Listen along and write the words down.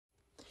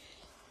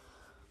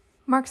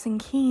Marx and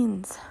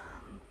Keynes,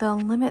 The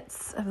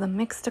Limits of the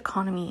Mixed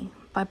Economy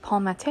by Paul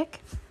Mattick.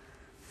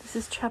 This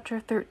is chapter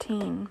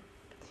 13,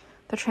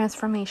 The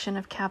Transformation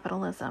of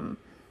Capitalism.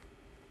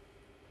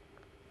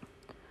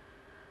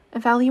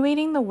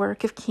 Evaluating the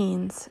work of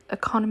Keynes,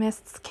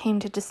 economists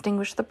came to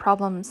distinguish the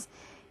problems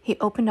he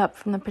opened up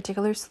from the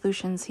particular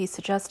solutions he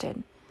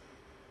suggested.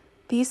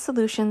 These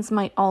solutions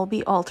might all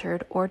be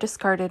altered or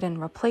discarded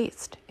and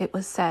replaced, it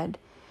was said,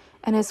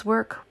 and his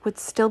work would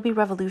still be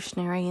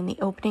revolutionary in the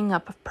opening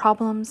up of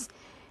problems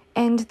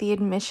and the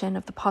admission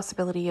of the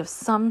possibility of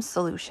some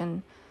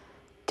solution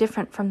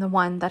different from the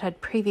one that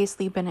had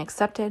previously been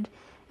accepted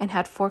and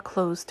had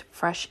foreclosed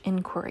fresh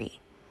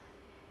inquiry.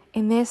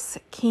 In this,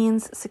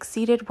 Keynes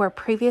succeeded where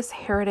previous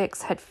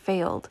heretics had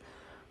failed,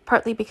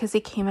 partly because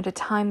he came at a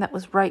time that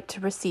was ripe to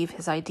receive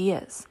his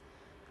ideas.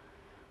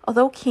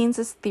 Although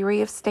Keynes's theory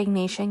of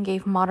stagnation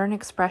gave modern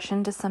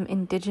expression to some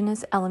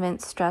indigenous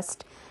elements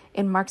stressed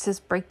in Marx's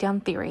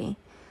breakdown theory,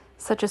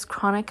 such as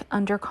chronic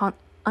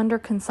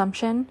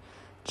underconsumption,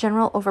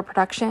 general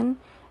overproduction,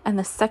 and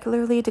the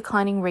secularly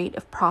declining rate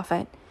of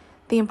profit,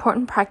 the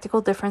important practical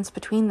difference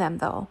between them,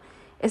 though,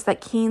 is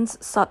that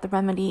Keynes sought the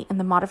remedy in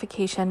the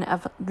modification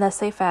of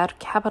laissez-faire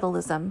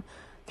capitalism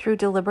through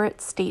deliberate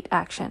state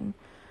action,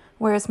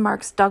 whereas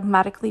Marx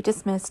dogmatically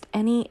dismissed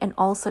any and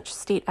all such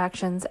state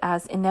actions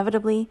as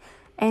inevitably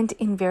and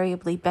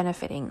invariably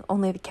benefiting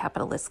only the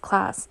capitalist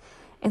class,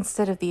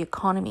 instead of the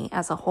economy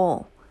as a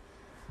whole.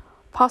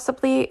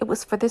 Possibly it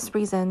was for this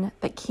reason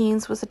that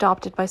Keynes was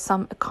adopted by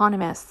some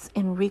economists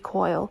in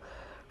recoil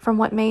from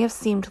what may have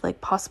seemed like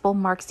possible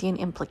Marxian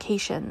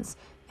implications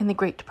in the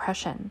Great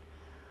Depression.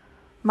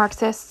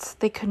 Marxists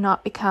they could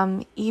not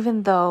become,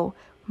 even though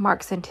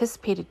Marx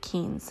anticipated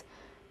Keynes,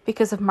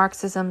 because of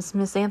Marxism's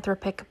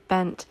misanthropic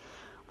bent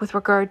with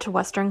regard to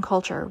Western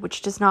culture,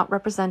 which does not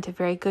represent a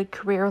very good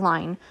career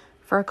line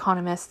for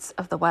economists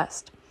of the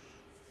West.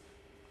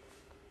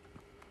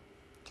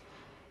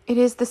 It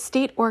is the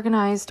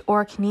state-organized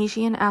or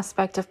Keynesian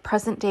aspect of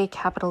present-day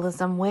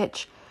capitalism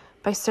which,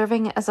 by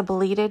serving as a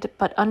belated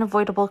but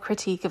unavoidable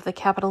critique of the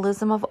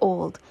capitalism of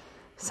old,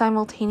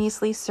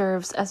 simultaneously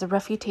serves as a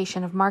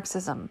refutation of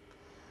Marxism.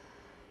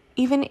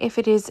 Even if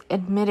it is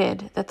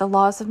admitted that the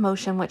laws of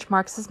motion which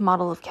Marx's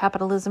model of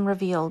capitalism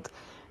revealed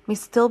may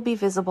still be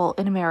visible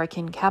in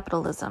American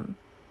capitalism,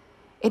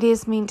 it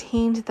is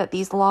maintained that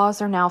these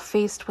laws are now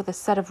faced with a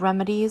set of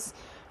remedies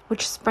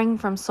which spring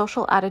from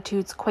social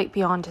attitudes quite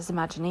beyond his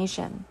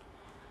imagination.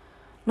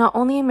 Not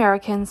only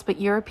Americans,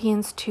 but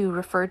Europeans too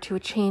refer to a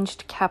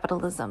changed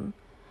capitalism.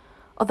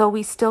 Although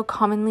we still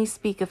commonly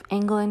speak of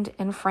England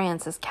and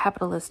France as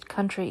capitalist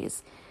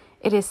countries,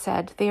 it is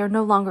said they are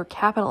no longer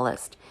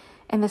capitalist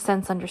in the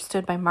sense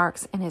understood by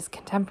Marx and his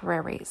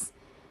contemporaries.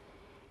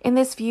 In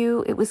this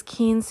view, it was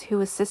Keynes who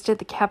assisted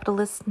the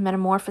capitalist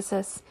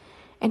metamorphosis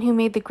and who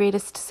made the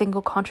greatest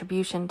single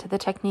contribution to the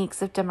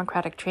techniques of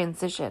democratic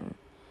transition.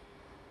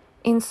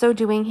 In so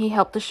doing, he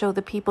helped to show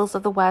the peoples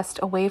of the West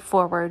a way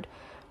forward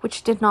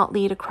which did not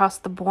lead across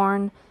the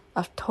bourne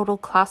of total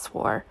class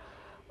war,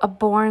 a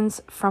bourne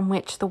from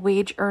which the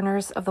wage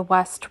earners of the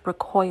West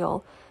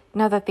recoil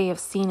now that they have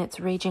seen its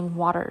raging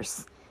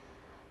waters.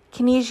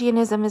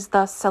 Keynesianism is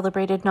thus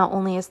celebrated not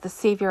only as the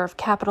savior of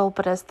capital,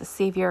 but as the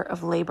savior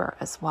of labor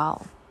as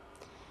well.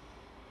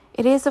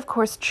 It is, of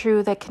course,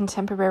 true that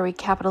contemporary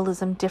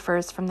capitalism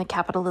differs from the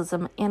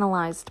capitalism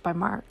analyzed by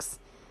Marx.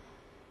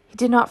 He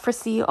did not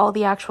foresee all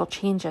the actual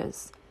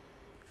changes.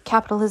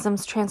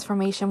 Capitalism's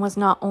transformation was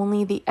not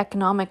only the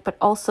economic but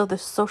also the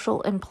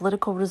social and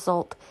political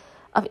result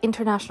of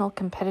international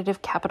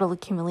competitive capital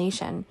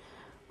accumulation,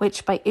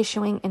 which, by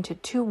issuing into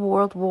 2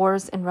 world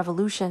wars and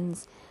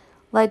revolutions,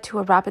 led to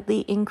a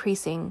rapidly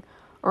increasing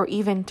or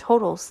even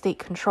total state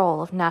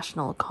control of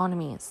national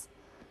economies.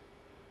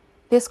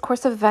 This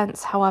course of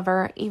events,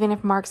 however, even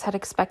if Marx had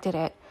expected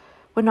it,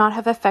 would not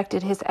have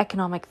affected his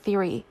economic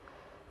theory,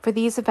 for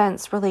these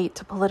events relate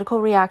to political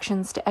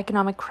reactions to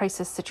economic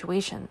crisis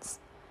situations.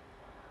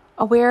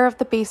 Aware of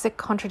the basic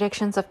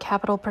contradictions of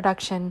capital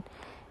production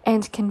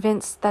and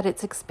convinced that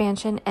its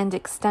expansion and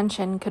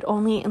extension could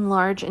only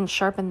enlarge and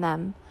sharpen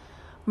them,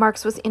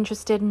 Marx was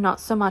interested not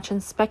so much in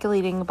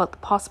speculating about the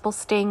possible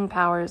staying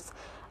powers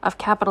of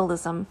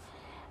capitalism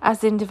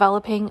as in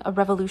developing a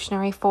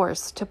revolutionary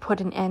force to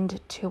put an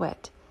end to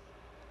it.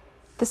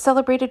 The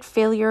celebrated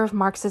failure of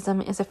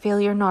Marxism is a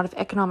failure not of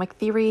economic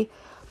theory,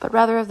 but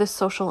rather of the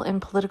social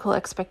and political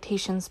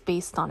expectations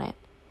based on it.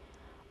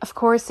 Of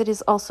course, it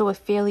is also a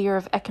failure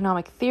of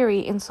economic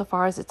theory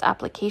insofar as its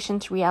application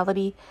to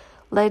reality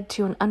led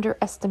to an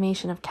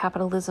underestimation of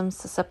capitalism's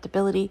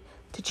susceptibility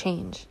to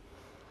change.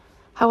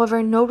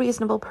 However, no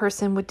reasonable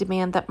person would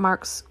demand that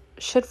Marx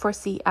should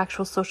foresee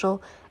actual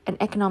social and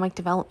economic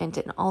development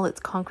in all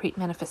its concrete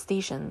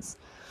manifestations.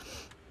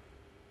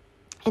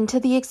 And to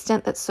the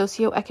extent that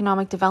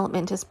socio-economic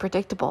development is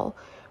predictable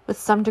with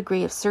some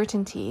degree of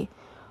certainty,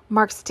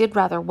 Marx did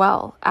rather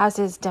well, as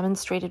is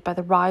demonstrated by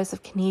the rise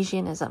of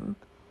Keynesianism.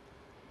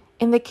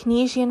 In the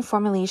Keynesian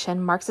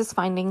formulation, Marx's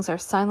findings are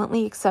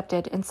silently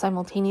accepted and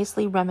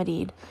simultaneously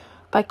remedied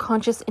by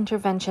conscious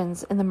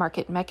interventions in the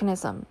market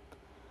mechanism.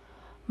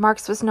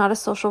 Marx was not a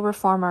social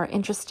reformer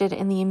interested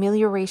in the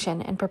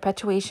amelioration and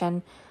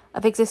perpetuation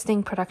of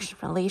existing production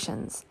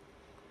relations.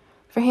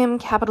 For him,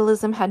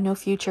 capitalism had no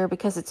future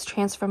because its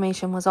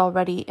transformation was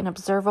already an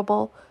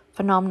observable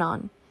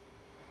phenomenon.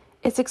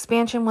 Its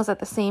expansion was at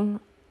the same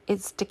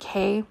its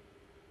decay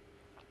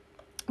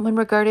when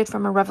regarded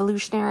from a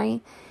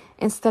revolutionary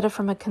instead of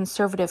from a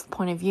conservative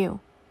point of view.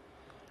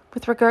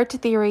 With regard to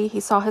theory, he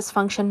saw his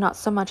function not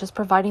so much as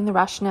providing the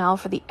rationale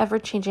for the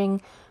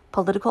ever-changing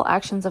political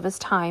actions of his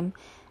time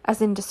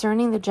as in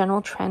discerning the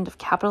general trend of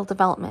capital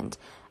development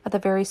at the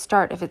very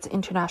start of its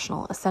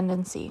international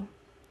ascendancy.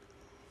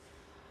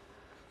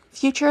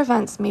 Future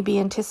events may be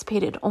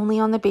anticipated only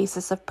on the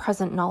basis of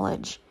present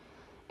knowledge,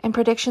 and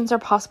predictions are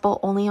possible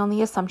only on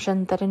the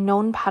assumption that a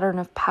known pattern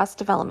of past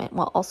development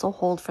will also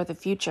hold for the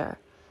future.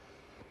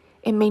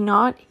 It may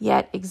not,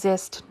 yet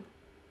existing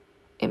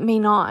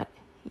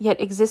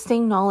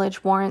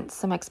knowledge warrants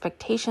some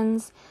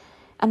expectations,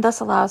 and thus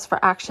allows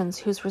for actions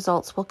whose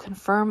results will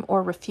confirm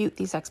or refute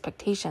these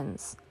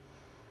expectations.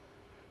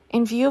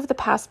 In view of the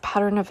past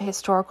pattern of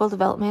historical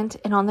development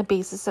and on the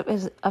basis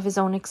of his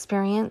own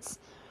experience,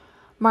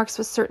 Marx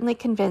was certainly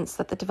convinced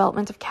that the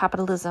development of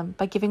capitalism,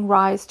 by giving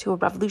rise to a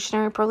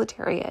revolutionary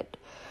proletariat,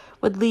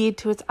 would lead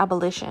to its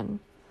abolition.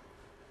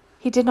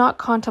 He did not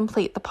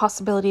contemplate the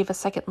possibility of a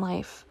second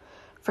life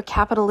for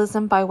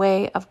capitalism by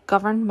way of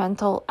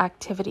governmental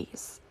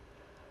activities,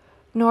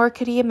 nor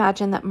could he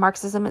imagine that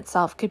Marxism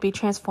itself could be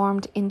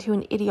transformed into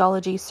an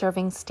ideology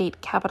serving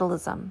state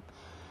capitalism,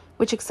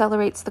 which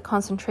accelerates the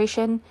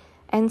concentration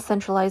and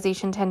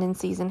centralization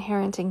tendencies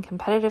inherent in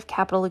competitive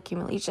capital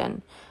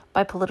accumulation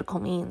by political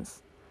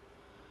means.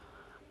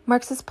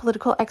 Marx's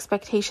political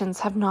expectations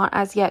have not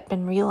as yet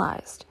been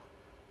realized.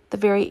 The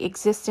very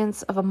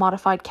existence of a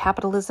modified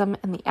capitalism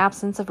and the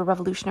absence of a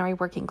revolutionary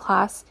working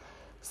class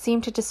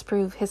seem to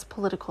disprove his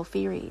political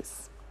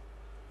theories.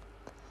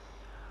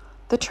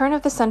 The turn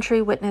of the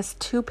century witnessed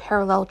two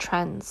parallel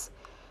trends: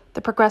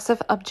 the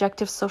progressive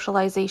objective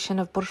socialization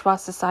of bourgeois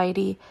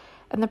society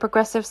and the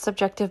progressive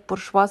subjective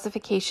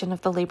bourgeoisification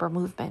of the labor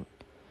movement.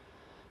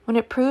 When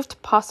it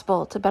proved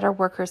possible to better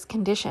workers'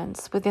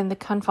 conditions within the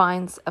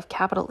confines of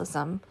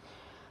capitalism,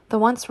 the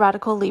once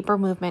radical labor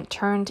movement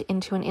turned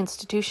into an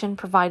institution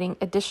providing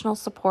additional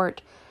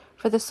support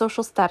for the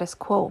social status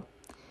quo.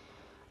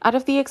 Out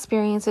of the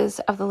experiences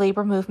of the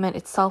labor movement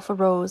itself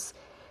arose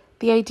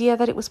the idea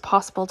that it was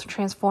possible to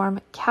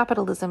transform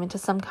capitalism into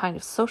some kind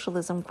of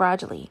socialism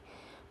gradually,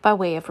 by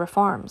way of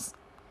reforms.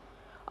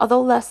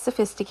 Although less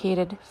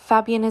sophisticated,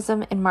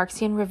 Fabianism and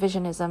Marxian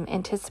revisionism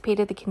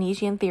anticipated the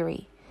Keynesian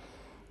theory.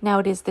 Now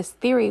it is this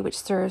theory which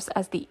serves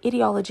as the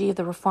ideology of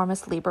the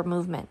reformist labor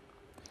movement.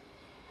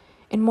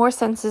 In more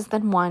senses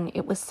than one,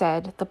 it was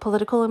said, the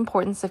political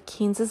importance of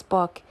Keynes's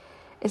book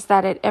is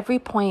that at every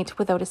point,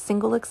 without a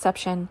single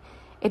exception,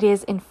 it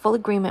is in full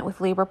agreement with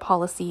labor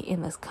policy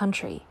in this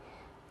country,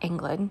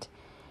 England,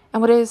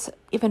 and what is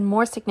even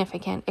more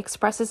significant,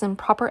 expresses in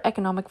proper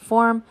economic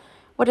form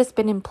what has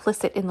been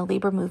implicit in the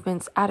labor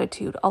movement's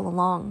attitude all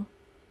along.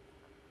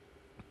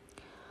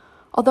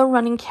 Although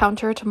running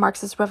counter to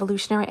Marx's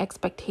revolutionary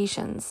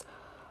expectations,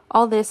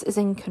 all this is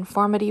in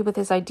conformity with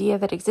his idea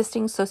that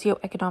existing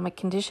socio-economic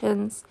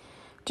conditions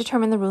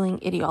determine the ruling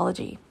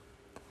ideology.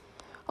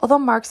 Although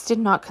Marx did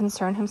not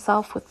concern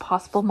himself with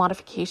possible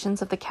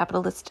modifications of the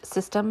capitalist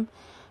system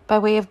by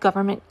way of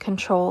government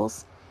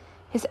controls,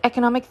 his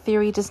economic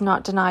theory does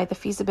not deny the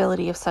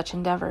feasibility of such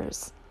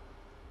endeavors.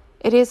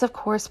 It is, of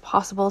course,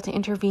 possible to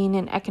intervene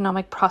in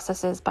economic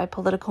processes by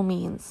political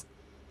means.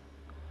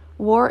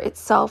 War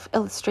itself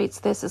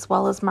illustrates this as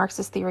well as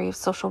Marx's theory of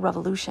social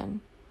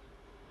revolution.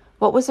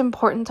 What was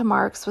important to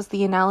Marx was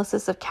the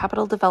analysis of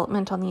capital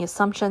development on the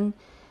assumption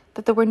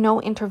that there were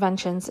no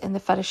interventions in the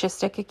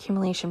fetishistic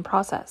accumulation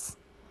process.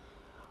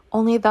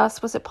 Only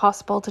thus was it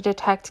possible to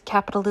detect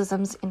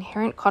capitalism's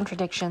inherent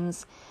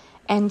contradictions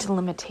and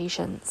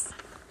limitations.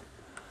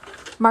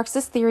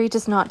 Marx's theory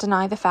does not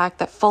deny the fact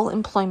that full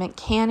employment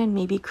can and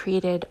may be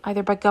created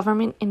either by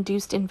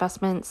government-induced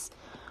investments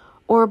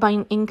or by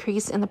an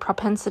increase in the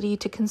propensity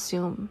to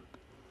consume.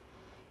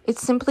 It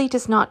simply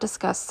does not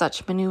discuss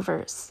such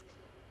maneuvers.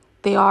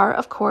 They are,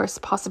 of course,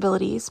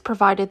 possibilities,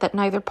 provided that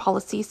neither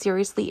policy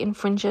seriously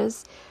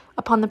infringes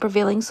upon the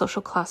prevailing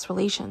social class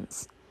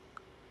relations.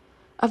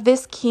 Of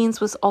this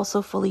Keynes was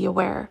also fully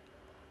aware.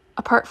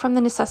 Apart from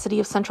the necessity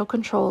of central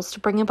controls to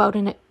bring about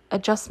an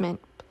adjustment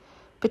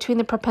between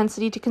the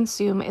propensity to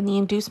consume and the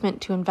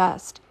inducement to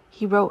invest,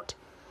 he wrote,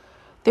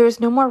 "There is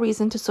no more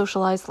reason to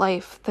socialize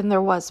life than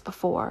there was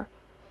before."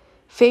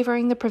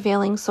 Favoring the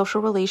prevailing social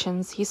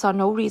relations, he saw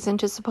no reason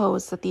to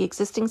suppose that the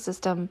existing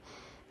system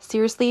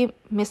seriously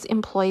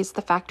misemploys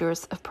the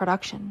factors of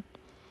production.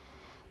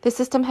 The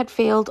system had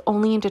failed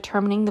only in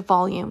determining the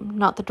volume,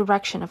 not the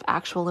direction of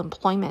actual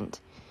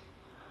employment.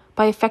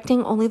 By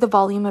affecting only the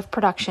volume of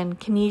production,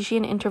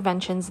 Keynesian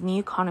interventions in the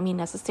economy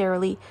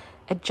necessarily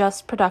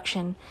adjust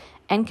production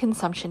and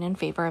consumption in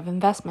favor of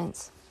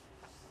investments.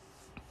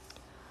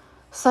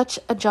 Such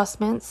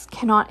adjustments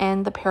cannot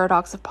end the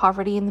paradox of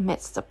poverty in the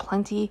midst of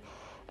plenty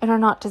and are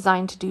not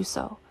designed to do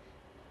so.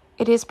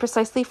 It is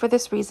precisely for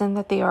this reason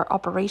that they are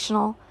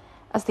operational,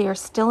 as they are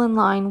still in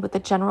line with the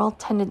general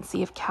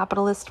tendency of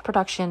capitalist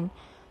production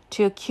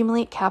to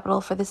accumulate capital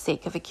for the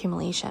sake of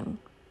accumulation.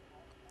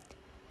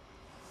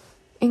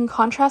 In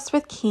contrast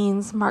with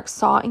Keynes, Marx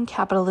saw in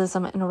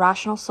capitalism an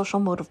irrational social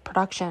mode of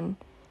production.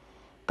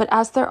 But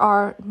as there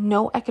are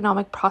no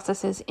economic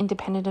processes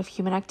independent of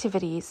human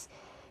activities,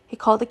 he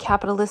called the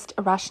capitalist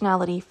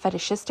irrationality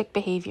fetishistic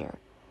behavior.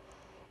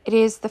 It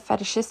is the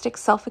fetishistic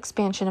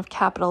self-expansion of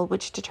capital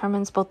which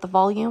determines both the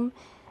volume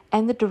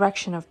and the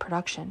direction of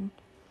production.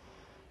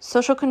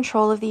 Social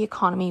control of the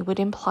economy would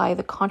imply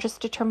the conscious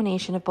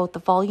determination of both the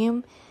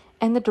volume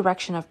and the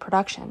direction of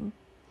production.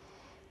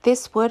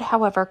 This would,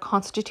 however,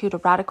 constitute a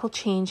radical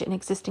change in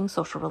existing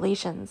social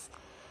relations,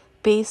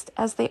 based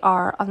as they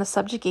are on the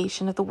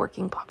subjugation of the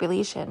working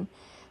population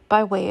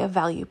by way of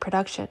value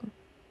production.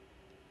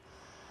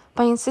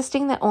 By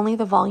insisting that only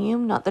the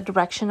volume, not the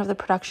direction of the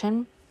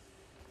production,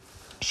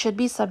 should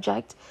be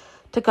subject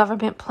to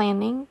government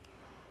planning,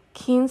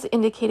 Keynes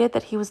indicated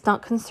that he was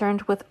not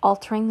concerned with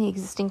altering the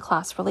existing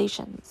class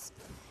relations,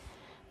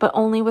 but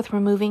only with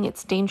removing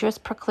its dangerous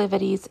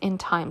proclivities in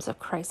times of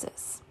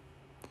crisis.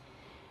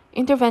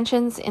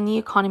 Interventions in the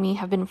economy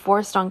have been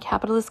forced on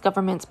capitalist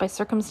governments by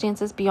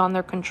circumstances beyond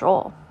their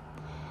control.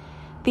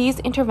 These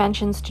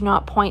interventions do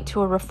not point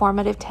to a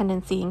reformative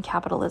tendency in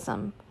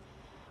capitalism.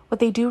 What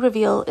they do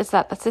reveal is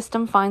that the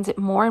system finds it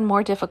more and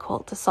more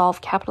difficult to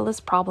solve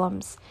capitalist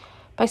problems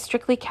by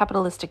strictly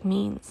capitalistic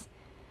means.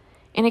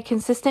 In a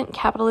consistent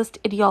capitalist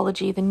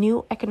ideology, the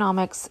new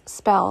economics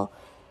spell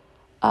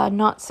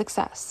not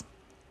success,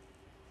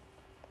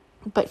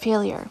 but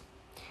failure.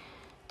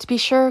 To be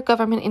sure,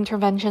 government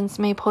interventions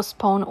may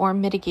postpone or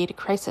mitigate a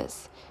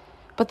crisis,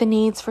 but the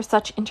needs for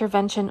such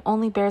intervention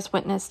only bears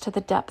witness to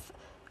the depth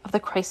of the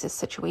crisis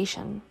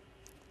situation.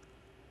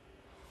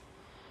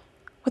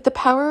 With the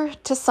power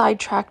to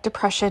sidetrack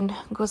depression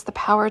goes the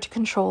power to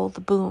control the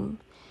boom,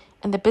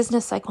 and the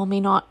business cycle may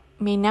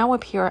now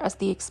appear as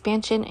the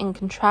expansion and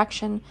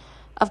contraction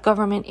of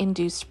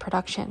government-induced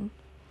production.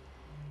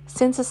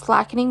 Since a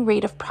slackening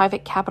rate of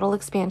private capital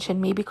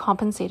expansion may be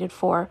compensated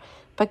for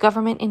by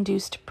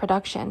government-induced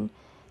production,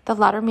 the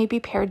latter may be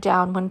pared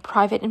down when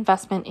private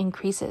investment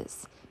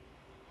increases.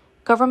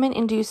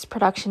 Government-induced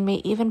production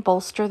may even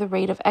bolster the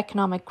rate of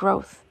economic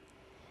growth.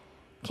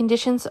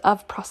 Conditions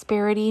of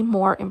prosperity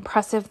more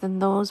impressive than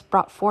those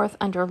brought forth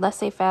under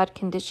laissez-faire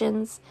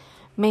conditions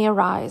may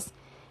arise,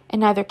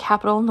 and neither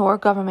capital nor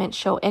government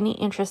show any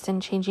interest in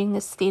changing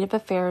this state of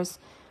affairs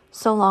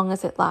so long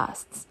as it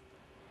lasts.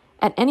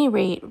 At any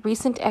rate,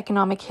 recent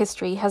economic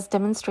history has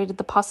demonstrated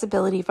the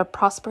possibility of a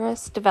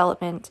prosperous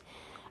development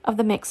of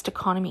the mixed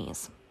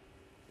economies.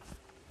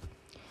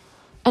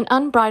 An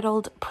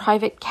unbridled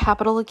private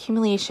capital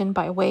accumulation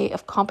by way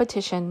of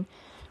competition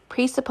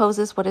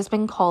presupposes what has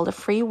been called a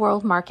free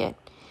world market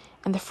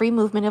and the free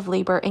movement of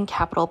labor and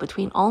capital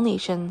between all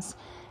nations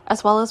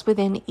as well as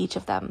within each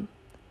of them.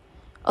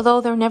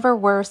 Although there never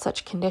were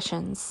such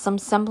conditions, some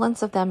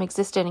semblance of them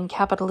existed in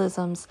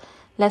capitalism's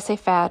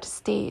laissez-faire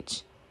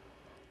stage.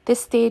 This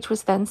stage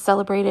was then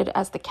celebrated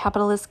as the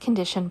capitalist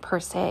condition per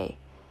se.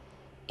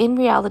 In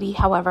reality,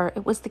 however,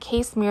 it was the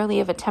case merely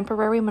of a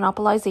temporary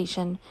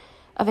monopolization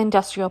of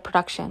industrial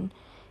production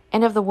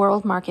and of the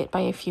world market by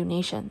a few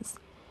nations,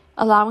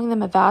 allowing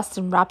them a vast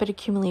and rapid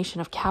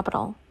accumulation of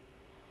capital.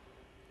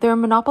 Their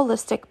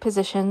monopolistic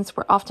positions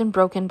were often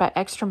broken by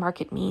extra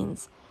market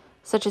means,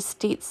 such as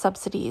state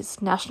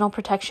subsidies, national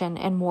protection,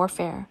 and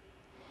warfare.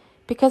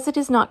 Because it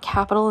is not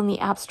capital in the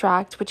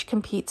abstract which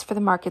competes for the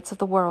markets of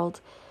the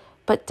world,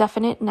 but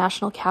definite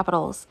national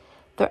capitals,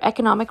 their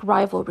economic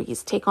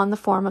rivalries take on the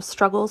form of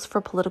struggles for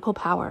political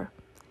power.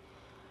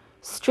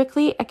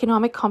 Strictly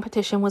economic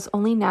competition was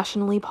only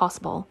nationally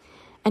possible,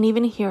 and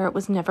even here it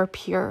was never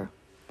pure.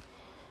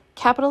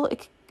 Capital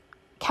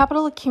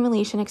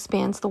accumulation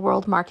expands the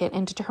world market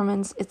and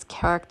determines its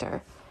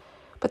character,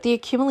 but the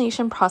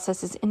accumulation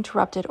process is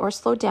interrupted or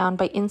slowed down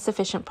by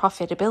insufficient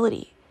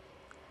profitability.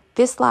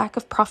 This lack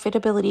of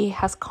profitability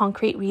has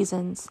concrete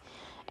reasons,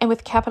 and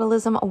with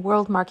capitalism a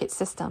world market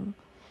system,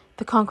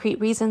 the concrete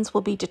reasons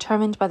will be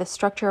determined by the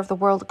structure of the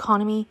world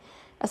economy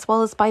as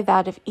well as by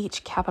that of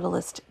each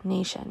capitalist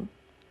nation.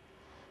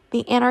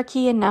 The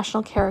anarchy and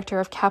national character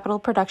of capital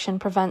production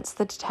prevents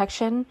the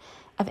detection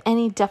of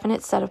any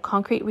definite set of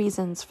concrete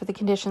reasons for the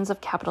conditions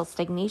of capital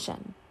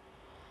stagnation.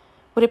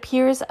 What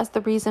appears as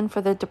the reason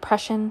for the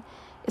depression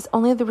is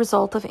only the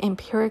result of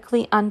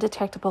empirically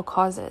undetectable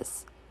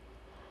causes.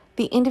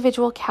 The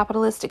individual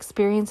capitalist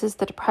experiences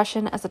the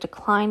depression as a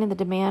decline in the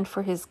demand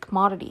for his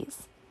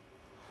commodities.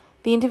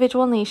 The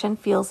individual nation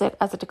feels it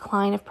as a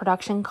decline of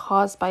production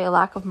caused by a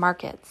lack of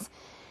markets,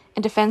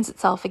 and defends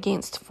itself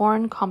against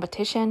foreign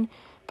competition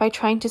by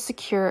trying to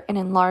secure and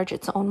enlarge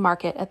its own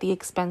market at the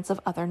expense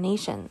of other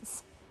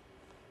nations.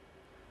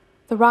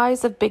 The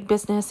rise of big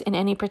business in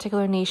any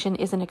particular nation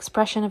is an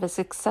expression of a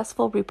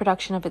successful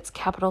reproduction of its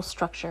capital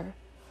structure.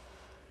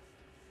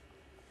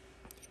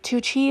 To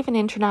achieve an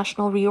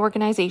international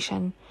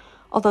reorganization,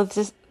 although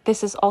this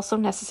is also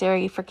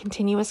necessary for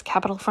continuous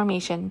capital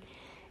formation,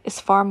 is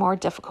far more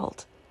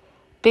difficult.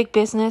 Big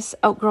business,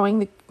 outgrowing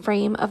the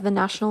frame of the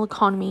national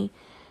economy,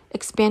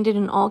 expanded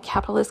in all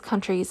capitalist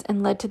countries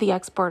and led to the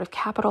export of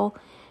capital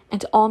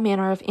and all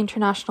manner of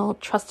international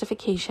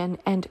trustification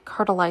and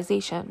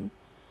cartelization.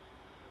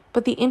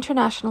 But the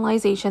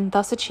internationalization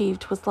thus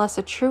achieved was less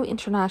a true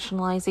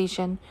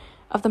internationalization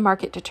of the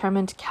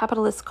market-determined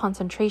capitalist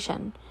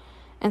concentration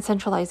and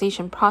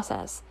centralization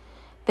process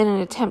than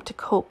an attempt to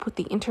cope with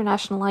the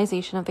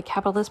internationalization of the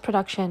capitalist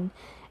production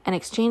and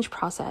exchange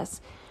process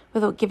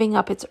without giving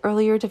up its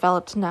earlier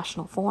developed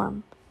national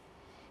form.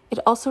 It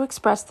also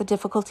expressed the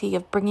difficulty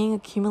of bringing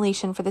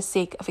accumulation for the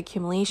sake of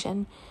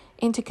accumulation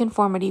into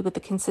conformity with the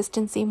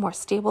consistently more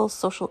stable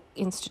social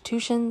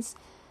institutions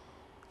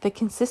that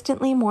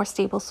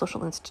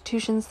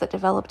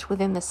developed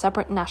within the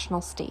separate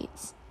national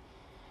states.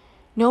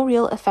 No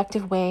real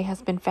effective way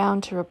has been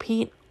found to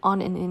repeat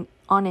on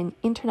an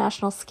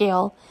international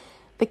scale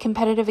the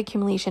competitive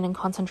accumulation and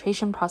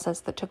concentration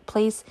process that took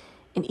place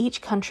in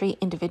each country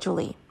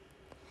individually.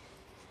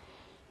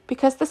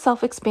 Because the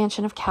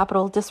self-expansion of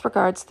capital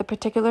disregards the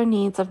particular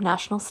needs of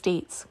national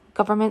states,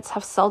 governments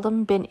have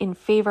seldom been in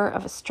favor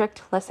of a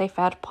strict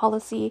laissez-faire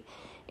policy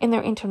in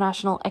their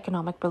international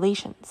economic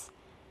relations.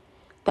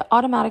 The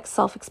automatic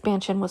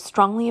self-expansion was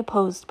strongly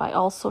opposed by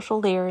all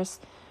social layers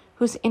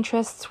whose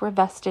interests were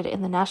vested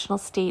in the national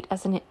state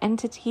as an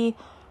entity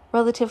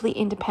relatively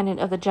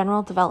independent of the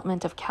general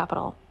development of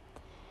capital.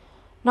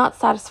 Not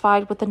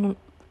satisfied with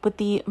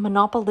the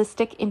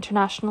monopolistic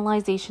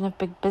internationalization of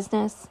big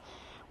business,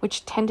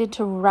 which tended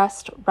to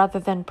arrest rather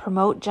than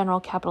promote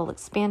general capital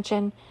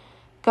expansion,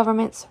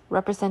 governments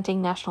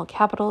representing national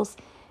capitals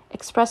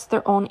expressed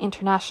their own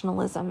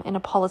internationalism in a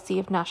policy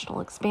of national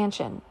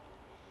expansion.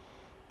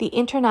 The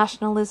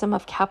internationalism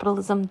of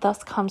capitalism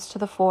thus comes to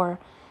the fore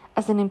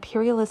as an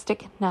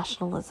imperialistic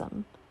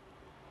nationalism.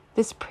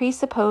 This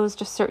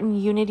presupposed a certain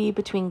unity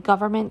between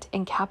government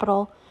and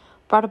capital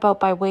brought about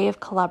by way of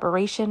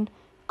collaboration,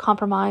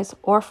 compromise,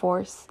 or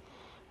force,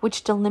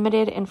 which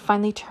delimited and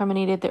finally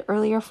terminated the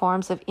earlier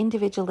forms of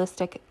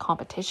individualistic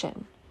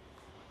competition.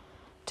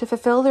 To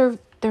fulfill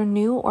their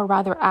new or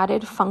rather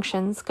added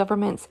functions,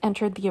 governments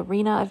entered the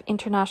arena of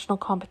international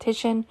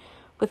competition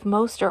with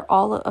most or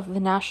all of the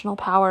national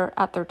power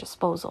at their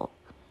disposal.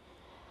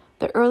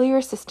 The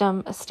earlier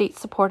system, a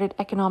state-supported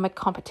economic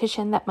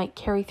competition that might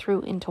carry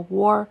through into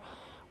war,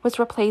 was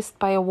replaced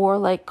by a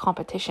warlike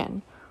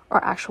competition,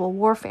 or actual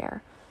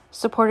warfare,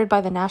 supported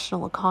by the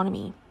national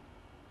economy.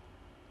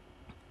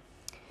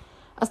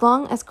 As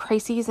long as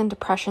crises and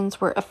depressions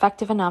were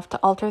effective enough to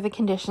alter the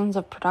conditions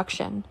of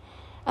production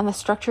and the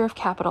structure of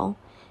capital,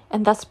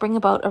 and thus bring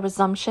about a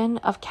resumption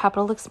of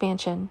capital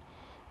expansion,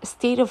 a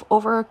state of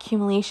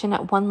overaccumulation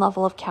at one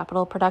level of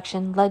capital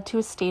production led to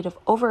a state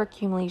of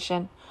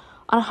overaccumulation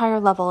on a higher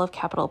level of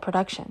capital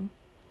production.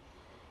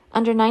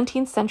 Under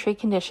 19th century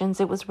conditions,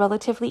 it was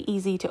relatively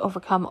easy to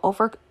overcome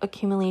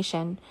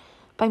overaccumulation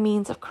by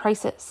means of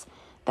crisis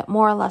that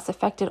more or less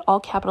affected all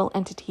capital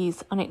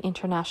entities on an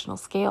international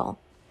scale.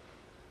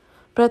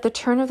 But at the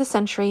turn of the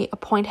century, a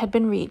point had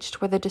been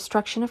reached where the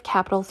destruction of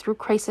capital through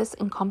crisis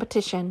and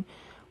competition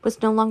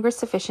was no longer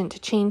sufficient to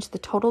change the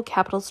total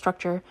capital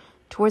structure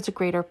towards a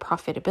greater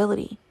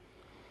profitability.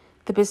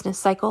 The business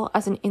cycle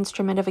as an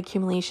instrument of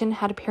accumulation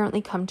had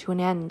apparently come to an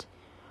end,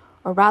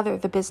 or rather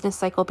the business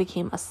cycle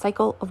became a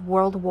cycle of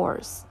world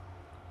wars.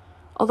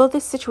 Although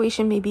this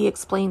situation may be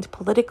explained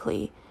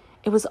politically,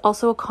 it was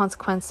also a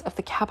consequence of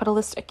the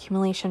capitalist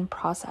accumulation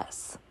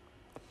process.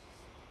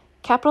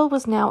 Capital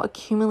was now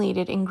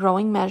accumulated in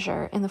growing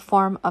measure in the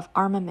form of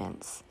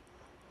armaments.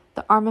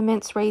 The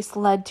armaments race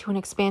led to an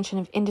expansion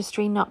of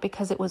industry not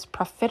because it was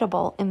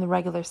profitable in the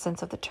regular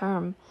sense of the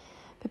term,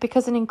 but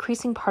because an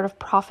increasing part of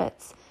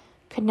profits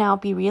could now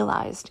be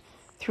realized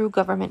through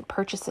government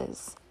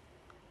purchases.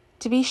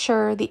 To be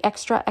sure, the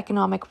extra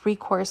economic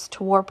recourse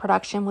to war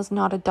production was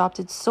not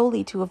adopted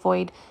solely to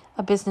avoid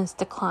a business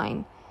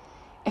decline.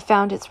 It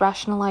found its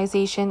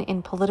rationalization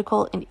in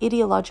political and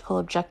ideological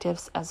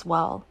objectives as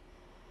well.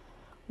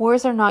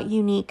 Wars are not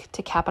unique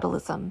to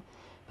capitalism,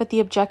 but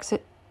the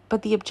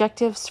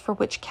objectives for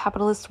which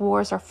capitalist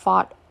wars are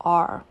fought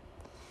are.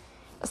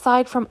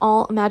 Aside from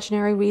all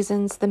imaginary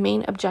reasons, the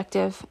main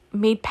objective,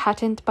 made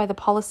patent by the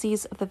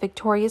policies of the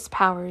victorious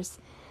powers,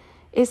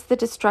 is the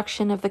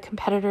destruction of the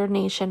competitor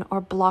nation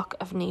or bloc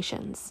of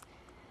nations.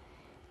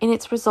 In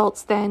its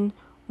results, then,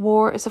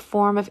 war is a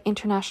form of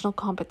international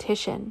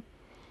competition.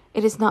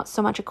 It is not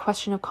so much a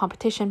question of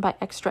competition by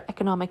extra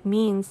economic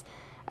means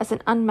as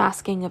an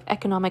unmasking of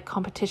economic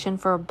competition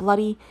for a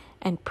bloody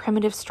and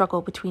primitive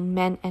struggle between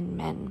men and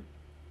men.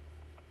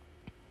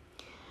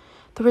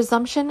 The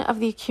resumption of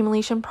the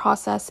accumulation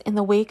process in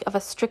the wake of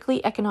a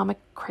strictly economic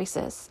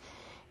crisis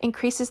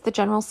increases the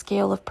general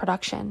scale of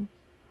production.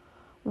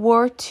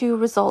 War, too,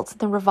 results in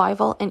the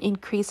revival and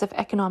increase of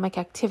economic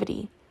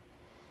activity.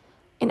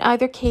 In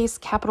either case,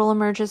 capital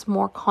emerges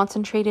more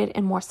concentrated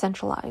and more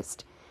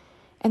centralized.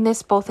 and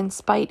this both in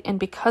spite and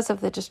because of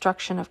the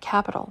destruction of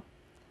capital.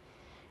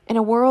 In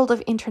a world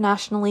of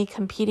internationally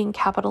competing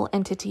capital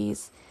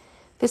entities,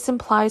 this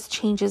implies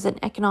changes in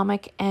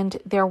economic and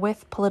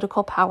therewith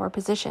political power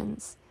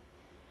positions.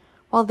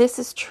 While this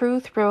is true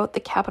throughout the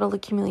capital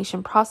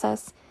accumulation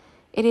process,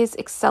 it is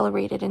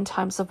accelerated in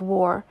times of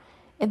war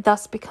and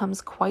thus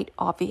becomes quite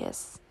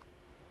obvious.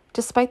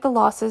 Despite the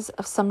losses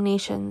of some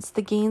nations,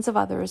 the gains of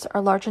others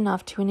are large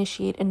enough to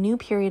initiate a new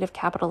period of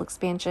capital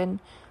expansion,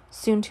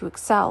 soon to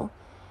excel,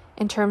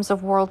 in terms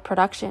of world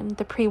production,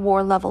 the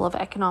pre-war level of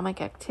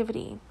economic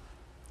activity.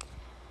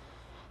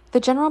 The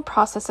general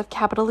process of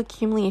capital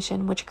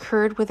accumulation, which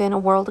occurred within a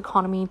world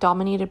economy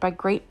dominated by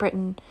Great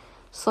Britain,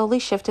 slowly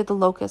shifted the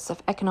locus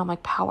of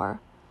economic power.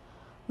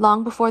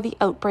 Long before the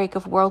outbreak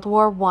of World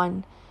War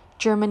I,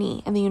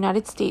 Germany and the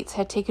United States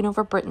had taken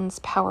over Britain's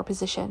power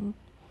position.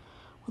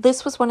 While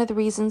this was one of the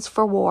reasons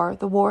for war,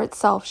 the war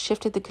itself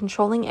shifted the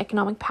controlling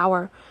economic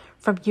power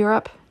from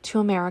Europe to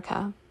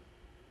America.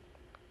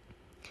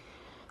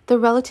 The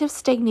relative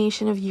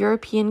stagnation of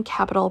European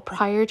capital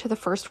prior to the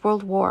First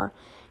World War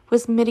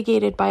was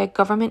mitigated by a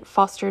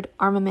government-fostered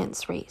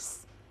armaments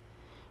race,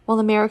 while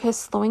America's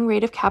slowing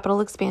rate of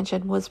capital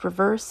expansion was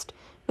reversed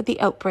with the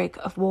outbreak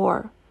of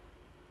war.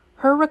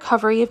 Her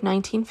recovery of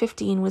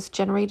 1915 was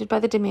generated by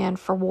the demand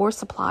for war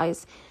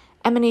supplies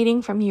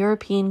emanating from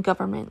European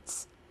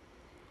governments.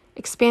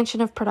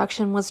 Expansion of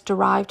production was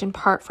derived in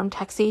part from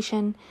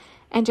taxation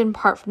and in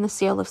part from the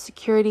sale of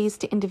securities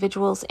to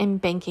individuals in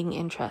banking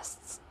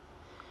interests,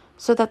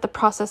 so that the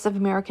process of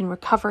American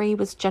recovery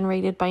was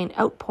generated by an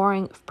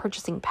outpouring of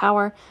purchasing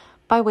power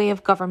by way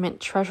of government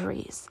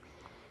treasuries.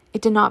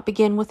 It did not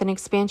begin with an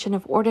expansion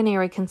of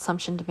ordinary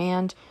consumption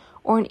demand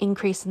or an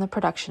increase in the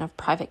production of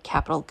private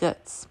capital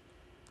goods.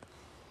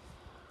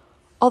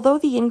 Although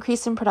the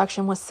increase in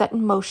production was set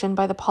in motion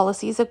by the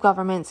policies of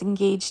governments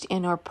engaged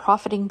in or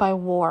profiting by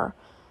war,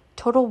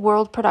 total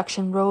world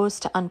production rose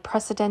to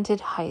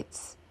unprecedented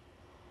heights.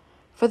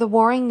 For the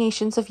warring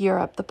nations of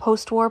Europe, the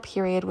post-war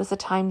period was a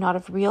time not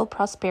of real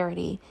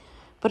prosperity,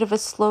 but of a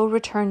slow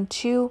return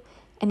to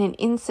and an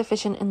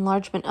insufficient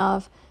enlargement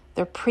of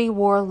their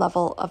pre-war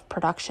level of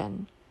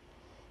production.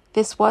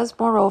 This was,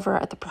 moreover,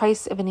 at the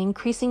price of an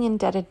increasing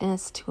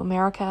indebtedness to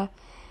America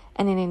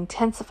and an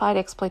intensified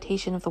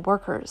exploitation of the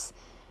workers,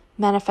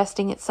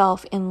 manifesting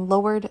itself in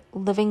lowered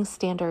living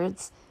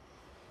standards.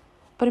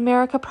 But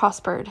America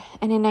prospered,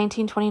 and in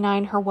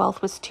 1929 her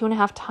wealth was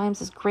 2.5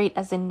 times as great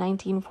as in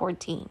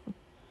 1914.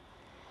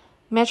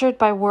 Measured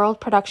by world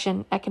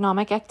production,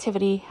 economic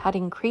activity had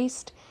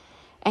increased,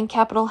 and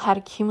capital had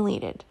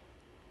accumulated.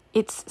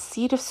 Its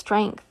seat of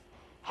strength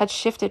had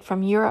shifted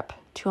from Europe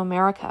to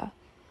America.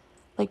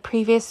 Like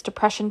previous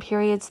depression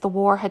periods, the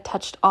war had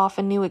touched off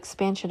a new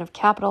expansion of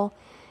capital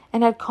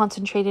and had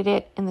concentrated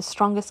it in the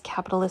strongest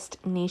capitalist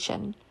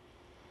nation.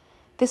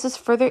 This is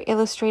further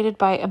illustrated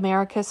by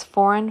America's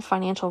foreign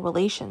financial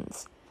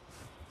relations.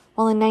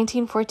 While in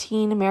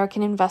 1914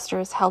 American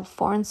investors held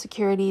foreign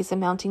securities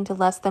amounting to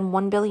less than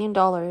 $1 billion,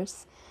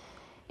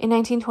 in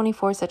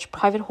 1924 such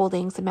private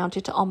holdings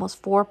amounted to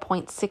almost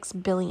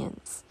 4.6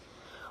 billions,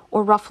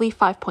 or roughly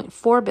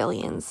 5.4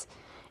 billions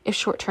if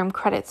short-term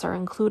credits are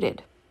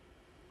included.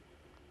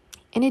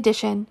 In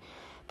addition,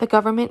 the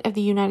government of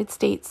the United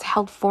States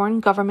held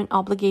foreign government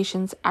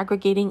obligations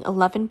aggregating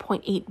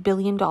 $11.8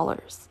 billion.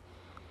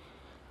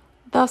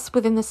 Thus,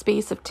 within the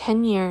space of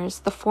 10 years,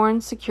 the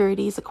foreign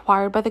securities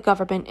acquired by the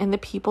government and the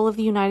people of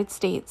the United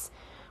States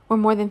were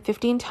more than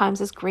 15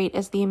 times as great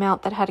as the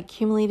amount that had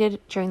accumulated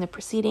during the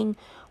preceding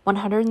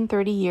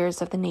 130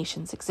 years of the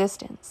nation's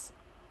existence.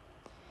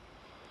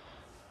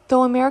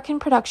 Though American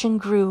production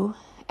grew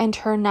and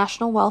her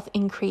national wealth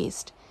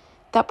increased,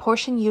 that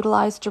portion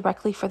utilized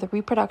directly for the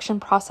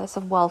reproduction process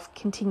of wealth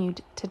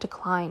continued to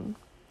decline.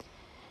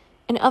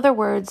 In other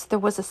words, there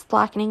was a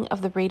slackening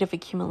of the rate of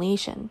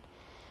accumulation.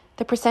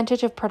 The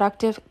percentage of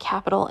productive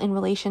capital in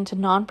relation to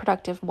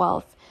non-productive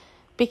wealth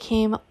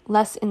became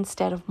less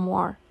instead of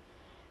more.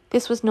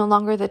 This was no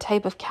longer the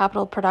type of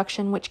capital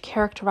production which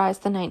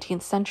characterized the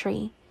 19th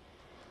century.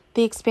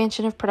 The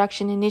expansion of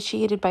production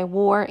initiated by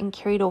war and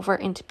carried over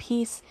into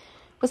peace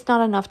was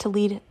not enough to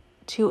lead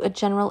to a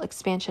general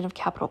expansion of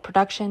capital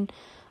production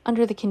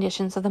under the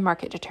conditions of the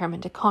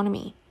market-determined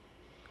economy.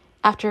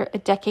 After a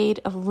decade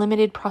of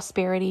limited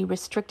prosperity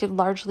restricted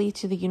largely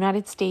to the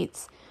United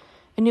States,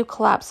 a new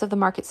collapse of the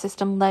market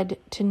system led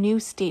to new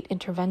state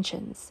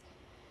interventions.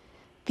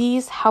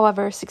 These,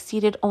 however,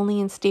 succeeded only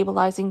in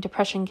stabilizing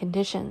depression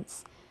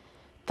conditions.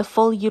 The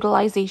full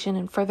utilization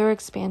and further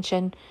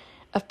expansion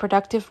of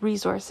productive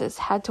resources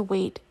had to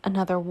await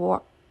another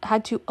war.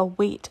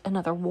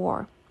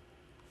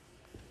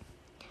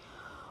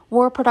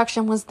 War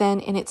production was then,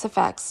 in its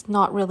effects,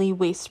 not really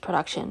waste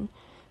production,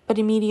 but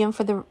a medium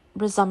for the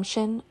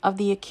resumption of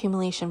the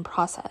accumulation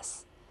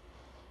process.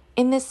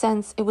 In this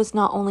sense, it was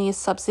not only a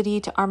subsidy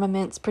to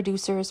armaments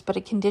producers, but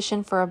a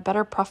condition for a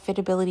better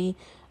profitability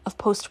of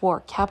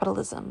post-war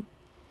capitalism.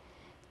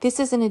 This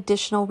is an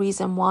additional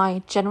reason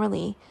why,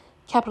 generally,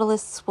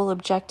 capitalists will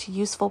object to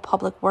useful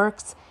public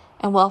works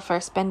and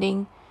welfare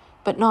spending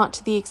but not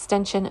to the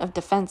extension of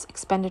defense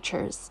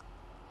expenditures.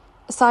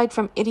 Aside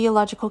from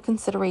ideological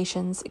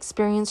considerations,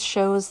 experience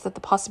shows that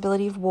the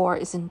possibility of war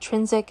is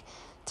intrinsic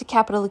to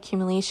capital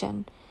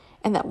accumulation,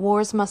 and that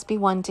wars must be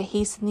won to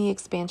hasten the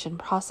expansion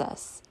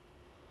process.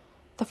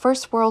 The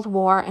First World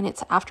War and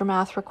its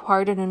aftermath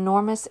required an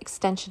enormous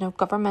extension of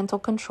governmental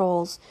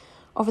controls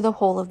over the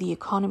whole of the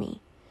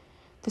economy,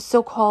 the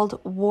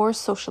so-called war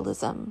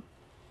socialism.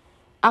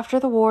 After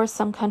the war,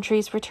 some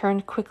countries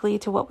returned quickly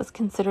to what was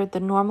considered the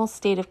normal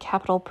state of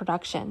capital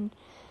production,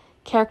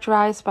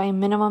 characterized by a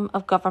minimum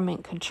of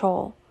government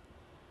control.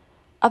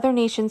 Other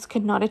nations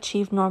could not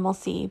achieve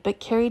normalcy, but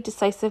carried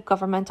decisive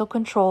governmental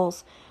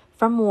controls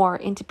from war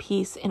into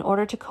peace in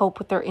order to cope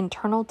with their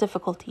internal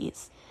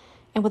difficulties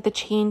and with the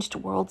changed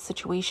world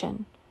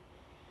situation.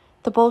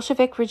 The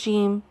Bolshevik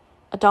regime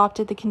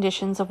adopted the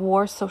conditions of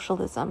war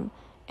socialism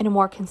in a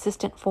more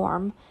consistent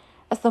form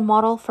as the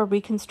model for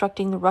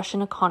reconstructing the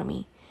Russian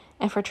economy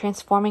and for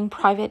transforming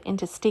private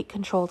into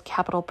state-controlled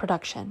capital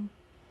production.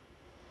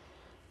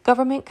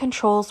 Government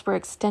controls were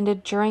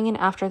extended during and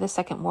after the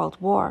Second World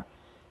War,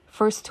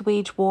 first to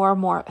wage war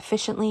more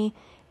efficiently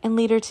and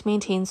later to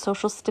maintain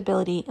social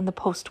stability in the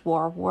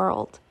post-war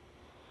world.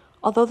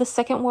 Although the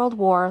Second World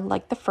War,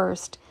 like the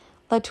First,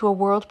 led to a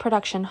world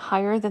production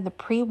higher than the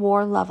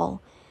pre-war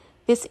level,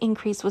 this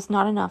increase was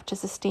not enough to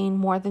sustain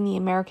more than the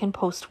American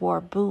post-war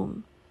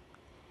boom.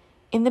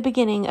 In the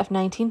beginning of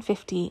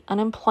 1950,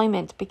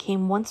 unemployment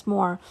became once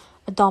more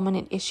a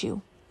dominant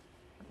issue.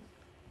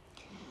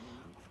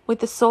 With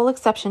the sole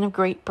exception of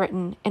Great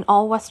Britain, in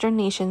all Western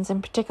nations,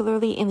 and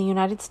particularly in the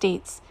United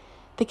States,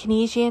 the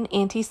Keynesian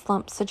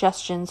anti-slump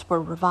suggestions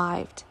were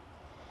revived.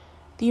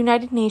 The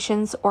United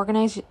Nations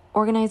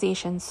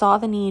organization saw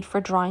the need for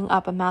drawing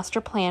up a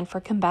master plan for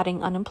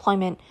combating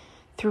unemployment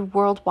through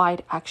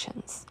worldwide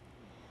actions.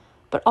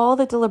 But all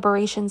the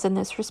deliberations in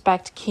this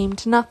respect came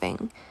to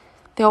nothing.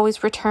 They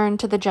always returned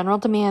to the general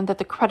demand that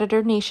the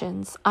creditor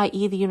nations,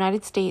 i.e. the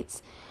United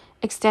States,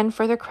 extend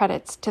further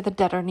credits to the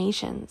debtor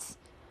nations.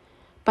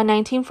 By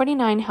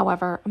 1949,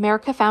 however,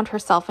 America found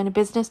herself in a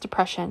business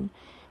depression,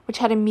 which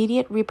had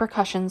immediate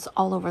repercussions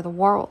all over the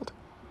world.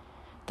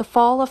 The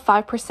fall of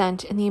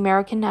 5% in the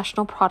American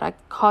national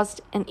product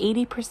caused an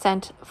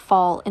 80%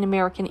 fall in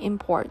American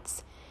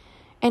imports,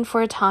 and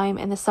for a time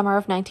in the summer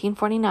of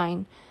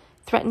 1949,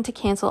 threatened to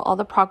cancel all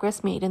the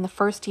progress made in the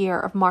first year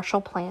of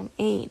Marshall Plan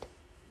aid.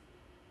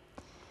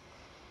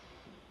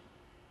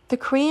 The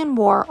Korean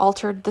War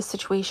altered the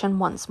situation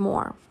once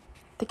more.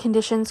 The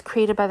conditions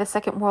created by the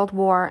Second World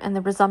War and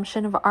the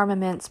resumption of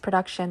armaments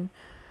production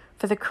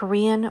for the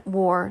Korean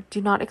War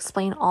do not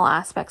explain all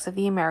aspects of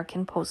the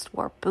American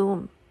post-war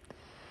boom.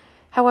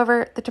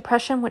 However, the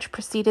depression which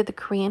preceded the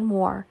Korean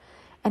War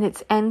and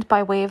its end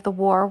by way of the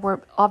war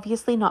were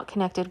obviously not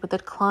connected with the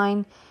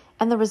decline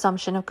and the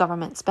resumption of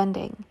government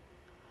spending.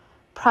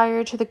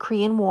 Prior to the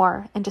Korean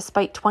War, and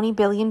despite $20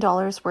 billion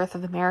worth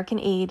of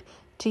American aid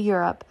to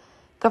Europe,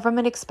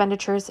 government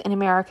expenditures in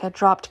America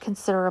dropped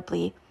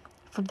considerably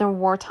from their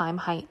wartime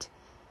height.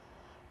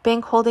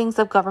 Bank holdings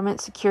of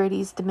government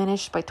securities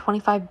diminished by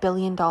 $25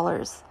 billion.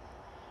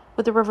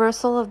 With the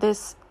reversal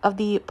of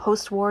the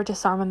post-war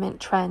disarmament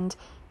trend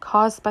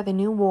caused by the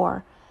new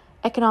war,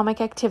 economic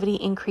activity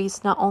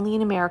increased not only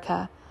in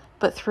America,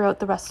 but throughout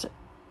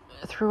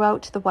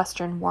the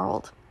Western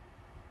world.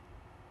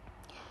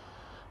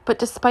 But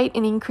despite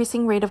an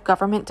increasing rate of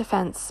government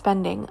defense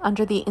spending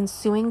under the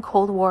ensuing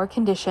Cold War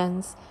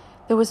conditions,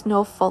 there was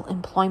no full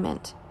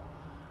employment.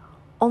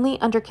 Only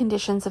under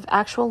conditions of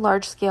actual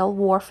large-scale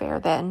warfare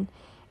then,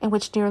 in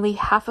which nearly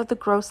half of the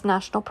gross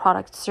national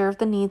product served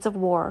the needs of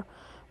war,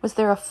 was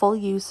there a full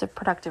use of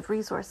productive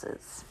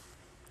resources.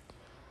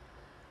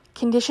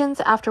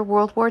 Conditions after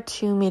World War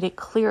II made it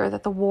clear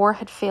that the war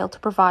had failed to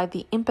provide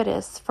the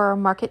impetus for a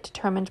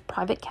market-determined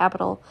private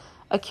capital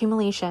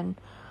accumulation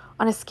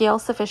on a scale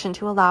sufficient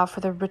to allow for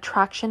the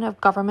retraction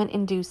of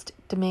government-induced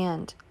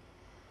demand.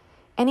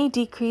 Any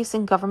decrease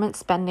in government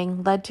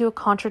spending led to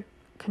a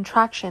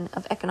contraction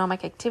of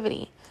economic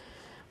activity,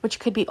 which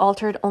could be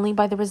altered only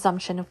by the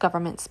resumption of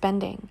government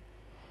spending.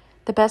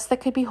 The best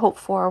that could be hoped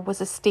for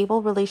was a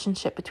stable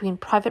relationship between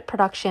private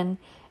production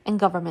and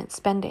government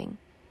spending.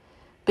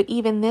 But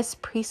even this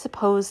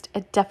presupposed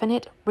a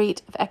definite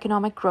rate of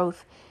economic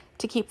growth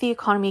to keep the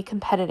economy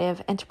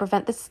competitive and to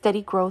prevent the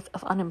steady growth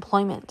of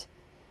unemployment.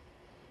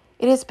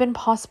 It has been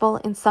possible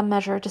in some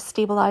measure to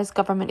stabilize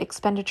government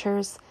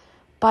expenditures,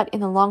 but in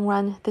the long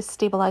run, this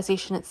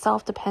stabilization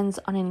itself depends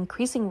on an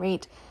increasing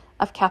rate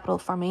of capital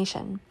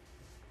formation.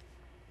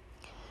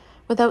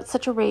 Without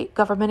such a rate,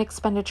 government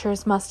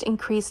expenditures must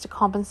increase to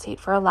compensate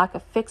for a lack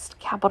of fixed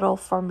capital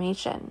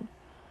formation.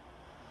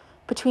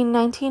 Between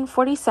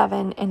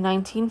 1947 and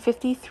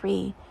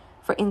 1953,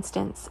 for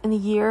instance, in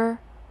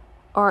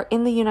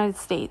the United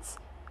States,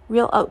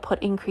 real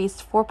output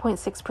increased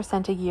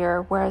 4.6% a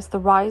year, whereas the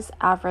rise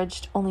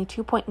averaged only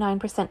 2.9%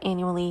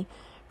 annually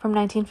from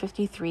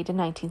 1953 to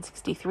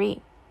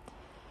 1963.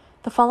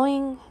 The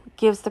following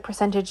gives the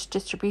percentage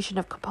distribution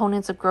of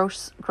components of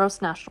gross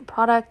national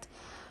product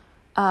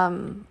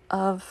at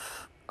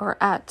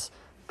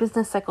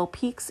business cycle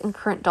peaks in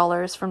current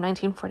dollars from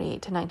 1948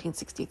 to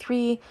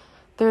 1963.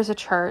 There's a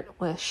chart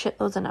with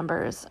shitloads of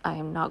numbers. I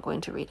am not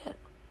going to read it.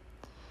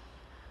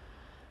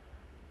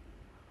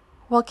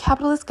 While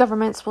capitalist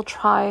governments will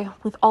try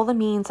with all the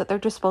means at their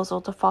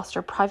disposal to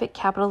foster private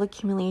capital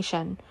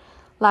accumulation,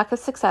 lack of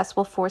success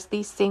will force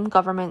these same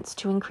governments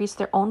to increase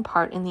their own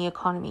part in the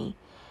economy,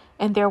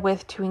 and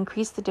therewith to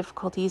increase the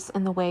difficulties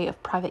in the way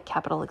of private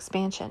capital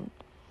expansion.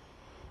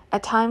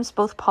 At times,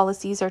 both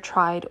policies are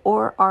tried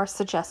or are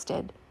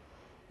suggested,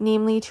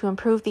 namely to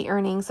improve the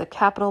earnings of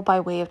capital by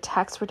way of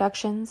tax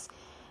reductions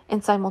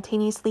and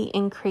simultaneously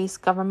increase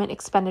government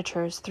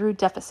expenditures through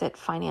deficit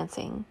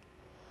financing.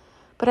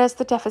 But as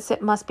the deficit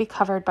must be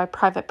covered by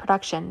private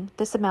production,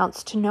 this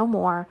amounts to no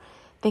more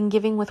than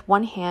giving with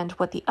one hand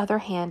what the other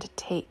hand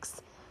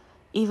takes,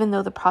 even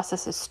though the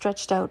process is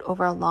stretched out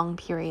over a long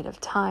period of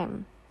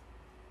time.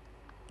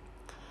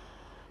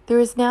 There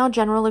is now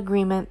general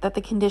agreement that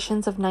the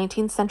conditions of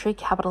 19th century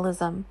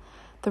capitalism,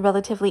 the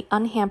relatively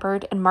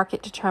unhampered and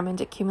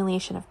market-determined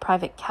accumulation of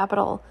private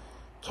capital,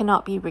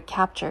 cannot be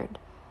recaptured.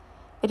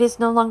 It is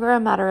no longer a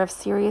matter of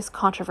serious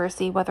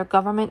controversy whether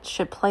government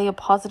should play a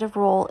positive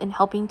role in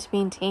helping to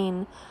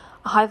maintain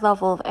a high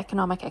level of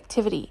economic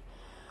activity.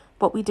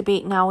 What we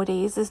debate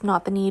nowadays is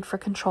not the need for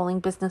controlling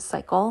business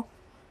cycles,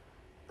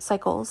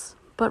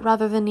 but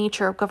rather the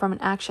nature of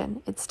government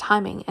action, its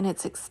timing, and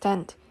its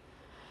extent.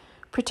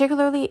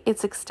 Particularly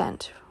its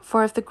extent,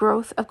 for if the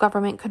growth of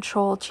government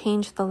control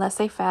changed the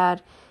laissez-faire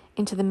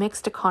into the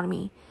mixed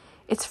economy,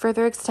 its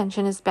further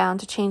extension is bound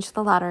to change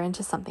the latter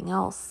into something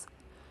else.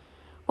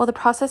 While the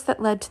process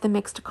that led to the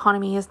mixed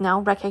economy is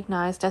now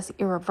recognized as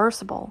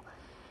irreversible,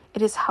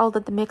 it is held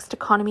that the mixed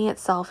economy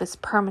itself is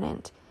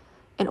permanent,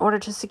 in order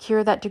to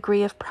secure that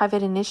degree of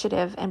private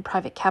initiative and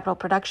private capital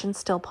production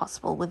still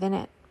possible within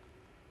it.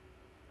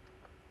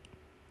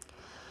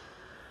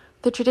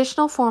 The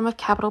traditional form of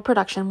capital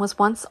production was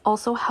once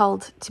also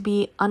held to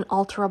be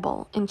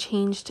unalterable and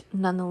changed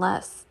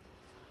nonetheless.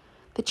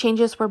 The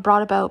changes were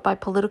brought about by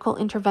political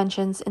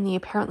interventions in the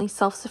apparently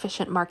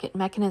self-sufficient market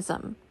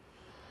mechanism.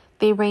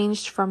 They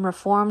ranged from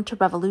reform to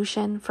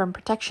revolution, from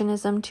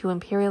protectionism to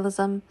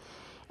imperialism,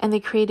 and they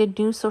created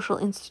new social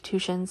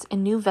institutions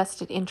and new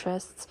vested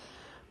interests,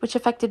 which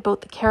affected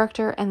both the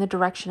character and the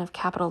direction of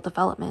capital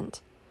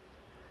development.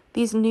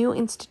 These new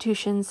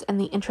institutions and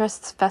the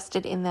interests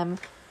vested in them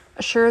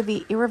assure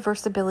the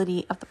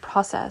irreversibility of the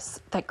process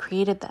that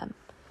created them.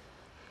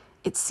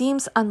 It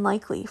seems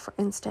unlikely, for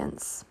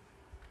instance...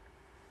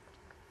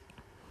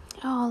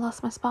 I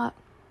lost my spot.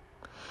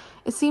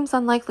 It seems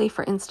unlikely,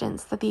 for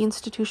instance, that the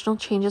institutional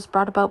changes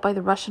brought about by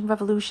the Russian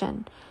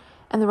Revolution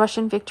and the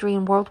Russian victory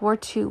in World War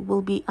II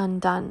will be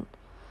undone.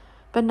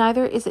 But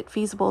neither is it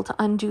feasible to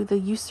undo the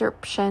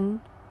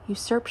usurpation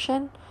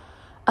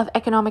of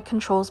economic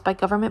controls by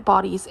government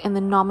bodies in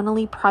the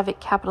nominally private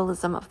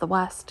capitalism of the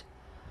West.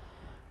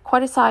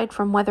 Quite aside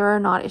from whether or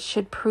not it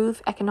should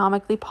prove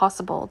economically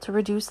possible to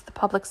reduce the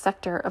public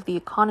sector of the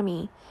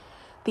economy,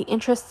 the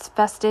interests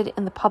vested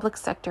in the public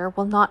sector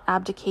will not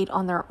abdicate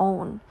on their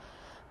own,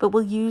 but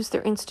will use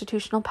their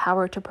institutional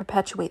power to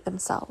perpetuate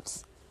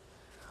themselves.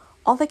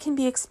 All that can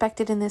be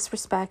expected in this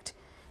respect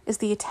is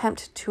the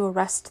attempt to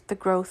arrest the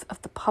growth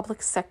of the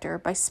public sector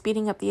by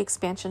speeding up the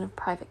expansion of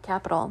private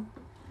capital.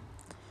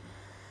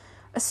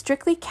 A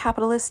strictly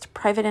capitalist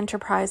private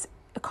enterprise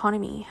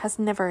economy has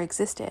never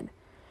existed.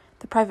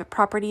 The private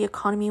property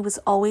economy was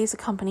always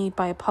accompanied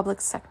by a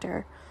public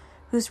sector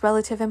whose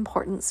relative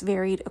importance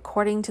varied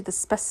according to the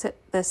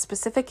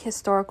specific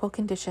historical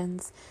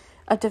conditions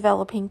of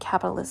developing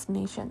capitalist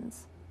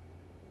nations.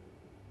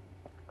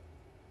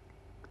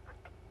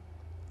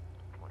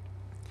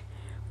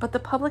 But the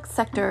public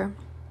sector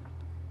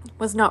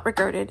was not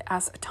regarded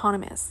as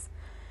autonomous.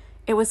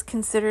 It was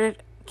considered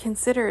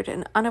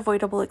an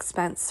unavoidable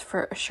expense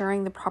for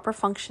assuring the proper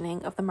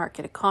functioning of the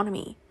market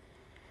economy.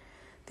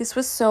 This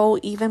was so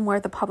even where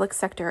the public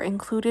sector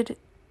included,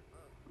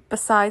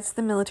 besides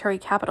the military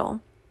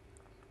capital,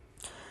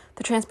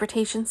 the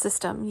transportation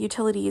system,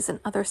 utilities,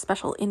 and other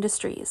special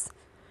industries.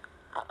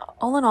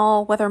 All in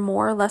all, whether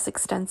more or less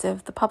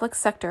extensive, the public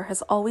sector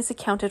has always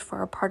accounted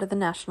for a part of the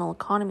national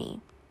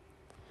economy.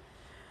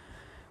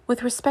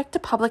 With respect to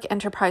public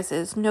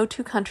enterprises, no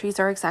two countries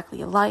are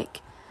exactly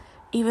alike,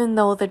 even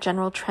though the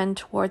general trend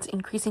towards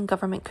increasing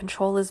government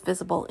control is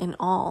visible in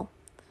all.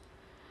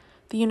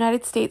 The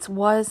United States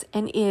was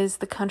and is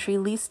the country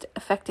least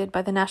affected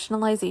by the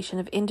nationalization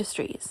of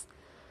industries.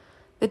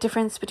 The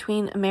difference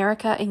between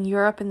America and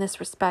Europe in this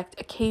respect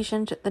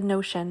occasioned the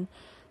notion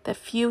that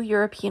few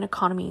European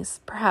economies,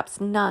 perhaps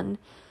none,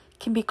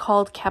 can be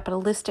called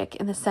capitalistic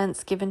in the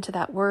sense given to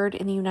that word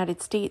in the United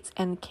States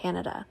and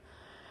Canada,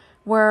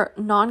 where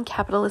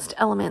non-capitalist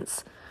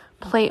elements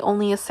play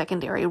only a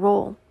secondary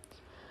role.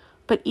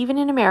 But even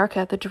in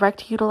America, the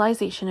direct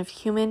utilization of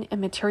human and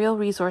material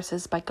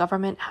resources by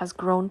government has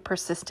grown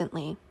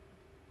persistently.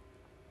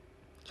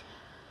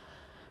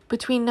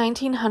 Between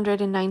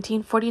 1900 and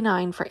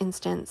 1949, for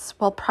instance,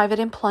 while private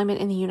employment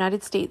in the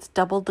United States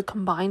doubled, the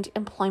combined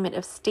employment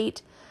of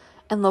state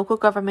and local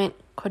government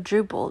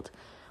quadrupled,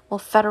 while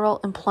federal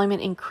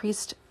employment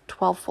increased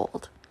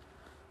 12-fold.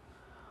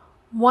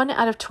 1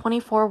 out of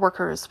 24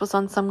 workers was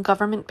on some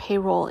government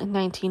payroll in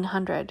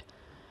 1900.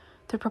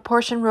 The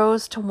proportion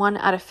rose to 1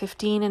 out of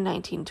 15 in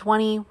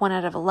 1920, 1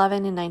 out of 11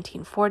 in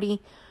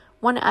 1940,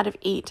 1 out of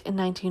 8 in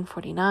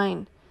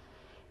 1949.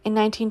 In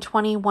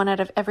 1920, 1 out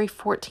of every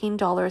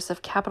 $14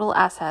 of capital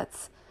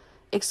assets,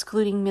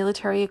 excluding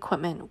military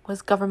equipment,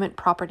 was government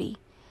property.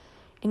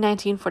 In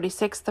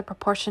 1946, the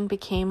proportion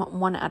became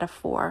 1 out of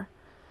 4.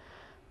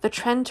 The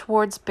trend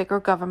towards bigger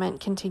government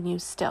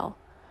continues still,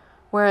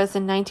 whereas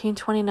in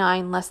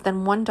 1929, less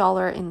than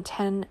 $1 in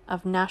 10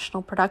 of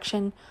national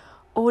production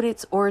owed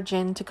its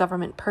origin to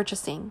government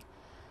purchasing.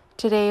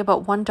 Today,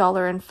 about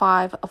 $1 in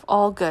 5 of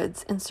all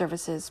goods and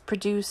services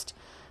produced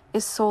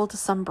is sold to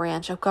some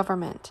branch of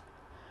government.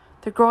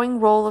 The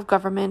growing role of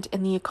government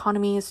in the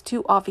economy is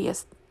too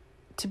obvious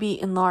to be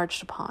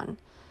enlarged upon.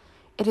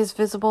 It is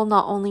visible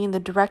not only in the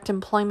direct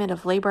employment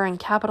of labor and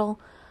capital,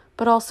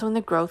 but also in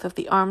the growth of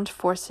the armed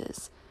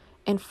forces,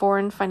 in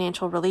foreign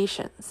financial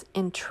relations,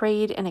 in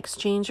trade and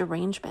exchange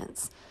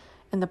arrangements,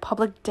 in the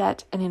public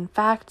debt, and in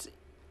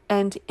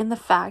the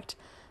fact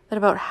that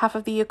about half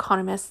of the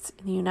economists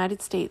in the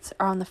United States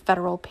are on the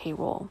federal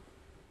payroll.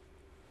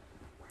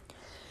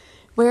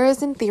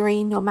 Whereas in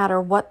theory, no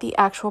matter what the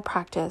actual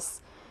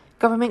practice,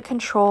 government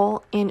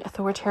control in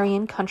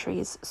authoritarian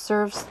countries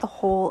serves the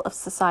whole of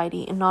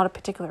society and not a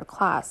particular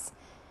class.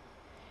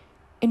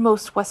 In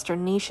most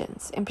Western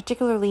nations, and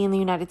particularly in the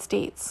United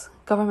States,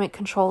 government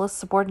control is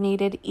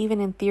subordinated,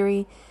 even in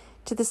theory,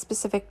 to the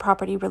specific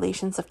property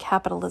relations of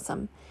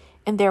capitalism,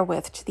 and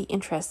therewith to the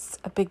interests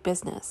of big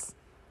business.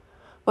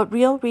 What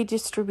real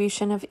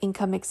redistribution of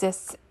income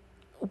exists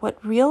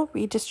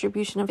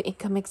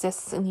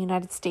in the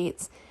United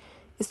States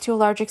is to a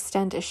large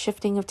extent a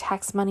shifting of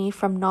tax money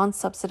from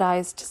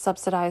non-subsidized to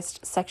subsidized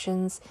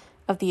sections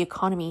of the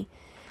economy.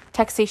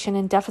 Taxation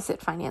and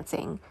deficit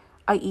financing,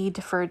 i.e.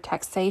 deferred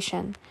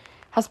taxation,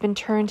 has been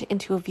turned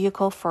into a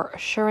vehicle for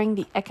assuring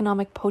the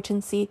economic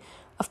potency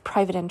of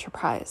private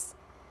enterprise.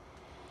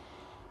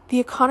 The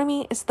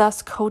economy is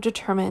thus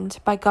co-determined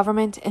by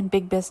government and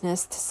big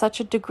business to such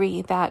a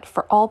degree that,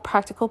 for all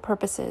practical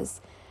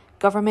purposes,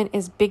 government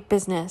is big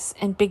business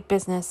and big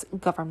business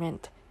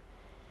government.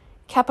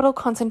 Capital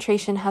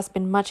concentration has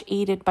been much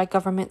aided by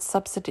government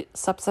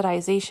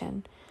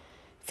subsidization,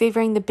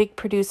 favoring the big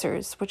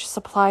producers, which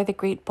supply the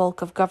great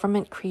bulk of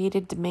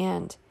government-created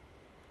demand.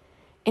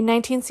 In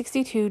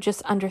 1962,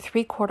 just under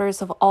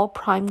 3/4 of all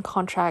prime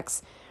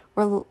contracts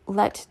were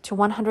let to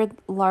 100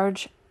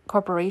 large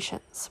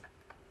corporations.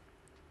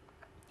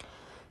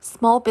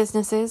 Small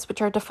businesses,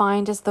 which are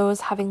defined as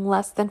those having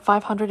less than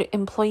 500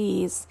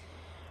 employees,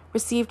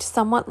 received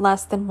somewhat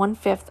less than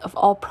 1/5 of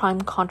all prime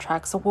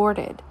contracts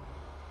awarded.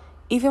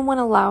 Even when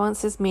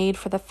allowance is made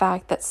for the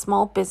fact that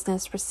small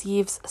business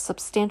receives a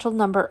substantial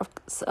number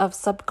of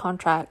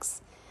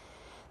subcontracts,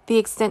 the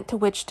extent to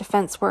which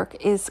defense work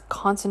is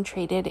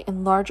concentrated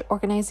in large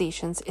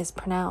organizations is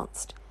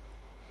pronounced.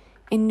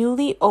 In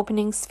newly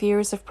opening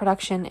spheres of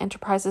production,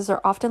 enterprises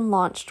are often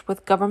launched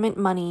with government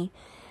money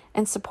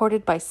and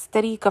supported by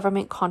steady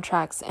government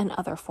contracts and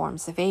other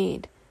forms of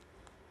aid.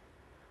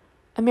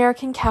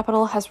 American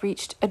capital has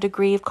reached a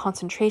degree of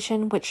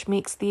concentration which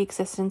makes the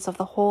existence of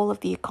the whole of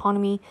the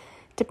economy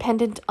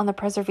dependent on the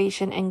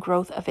preservation and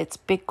growth of its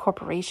big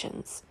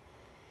corporations.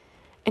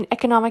 An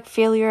economic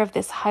failure of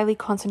this highly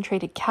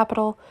concentrated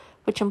capital,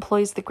 which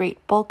employs the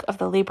great bulk of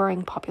the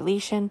laboring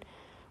population,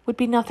 would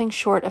be nothing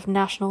short of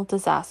national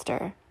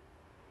disaster.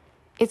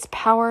 Its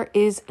power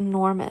is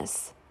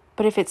enormous,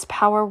 but if its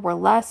power were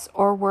less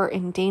or were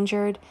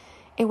endangered,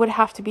 it would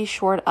have to be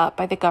shored up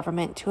by the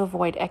government to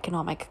avoid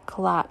economic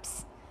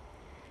collapse.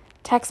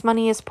 Tax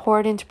money is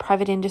poured into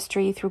private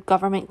industry through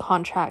government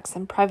contracts,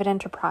 and private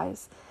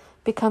enterprise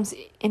becomes,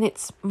 in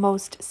its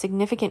most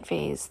significant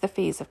phase, the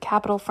phase of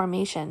capital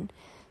formation,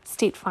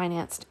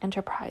 state-financed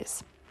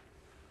enterprise.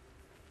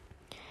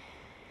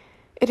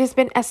 It has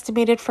been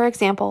estimated, for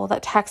example,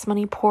 that tax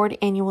money poured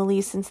annually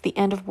since the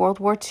end of World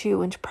War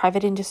II into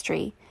private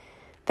industry,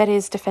 that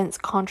is, defense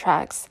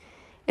contracts,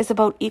 is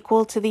about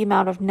equal to the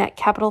amount of net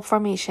capital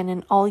formation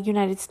in all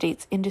United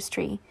States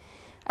industry,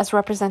 as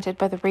represented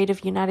by the rate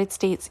of United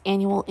States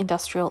annual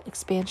industrial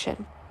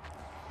expansion.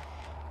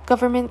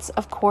 Governments,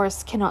 of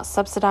course, cannot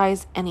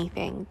subsidize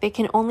anything. They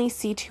can only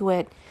see to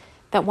it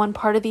that one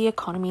part of the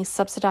economy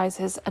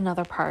subsidizes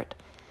another part,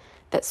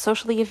 that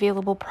socially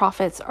available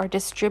profits are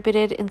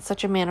distributed in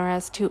such a manner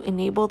as to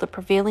enable the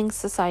prevailing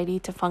society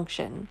to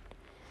function.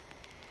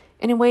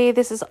 In a way,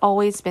 this has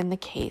always been the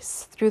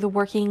case, through the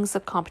workings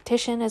of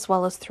competition as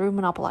well as through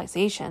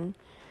monopolization.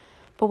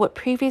 But what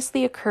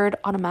previously occurred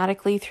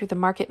automatically through the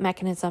market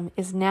mechanism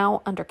is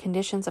now, under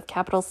conditions of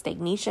capital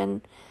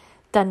stagnation,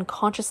 done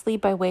consciously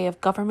by way of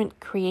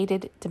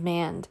government-created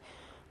demand,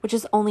 which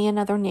is only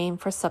another name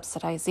for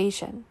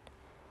subsidization.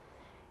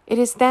 It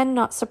is then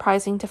not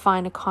surprising to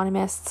find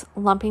economists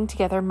lumping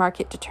together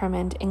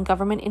market-determined and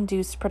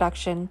government-induced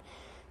production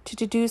to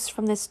deduce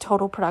from this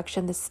total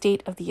production the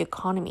state of the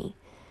economy,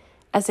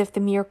 as if the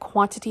mere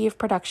quantity of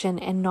production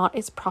and not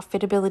its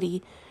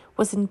profitability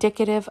was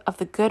indicative of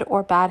the good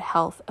or bad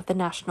health of the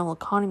national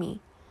economy.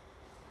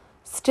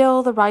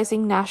 Still, the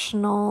rising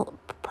national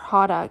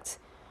product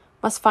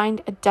must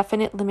find a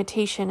definite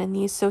limitation in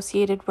the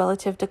associated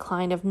relative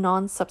decline of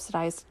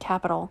non-subsidized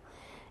capital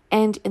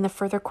and in the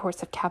further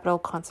course of capital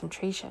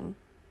concentration.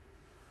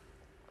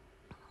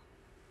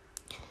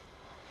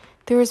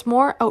 There is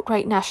more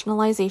outright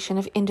nationalization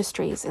of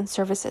industries and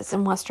services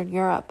in Western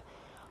Europe,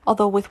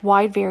 although with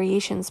wide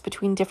variations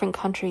between different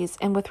countries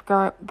and with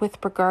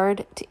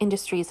regard to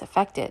industries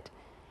affected.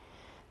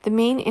 The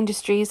main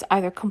industries,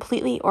 either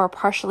completely or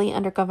partially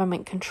under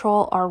government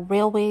control, are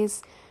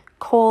railways,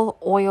 coal,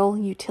 oil,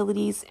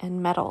 utilities,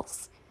 and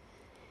metals.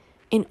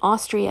 In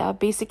Austria,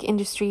 basic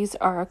industries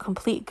are a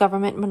complete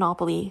government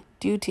monopoly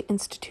due to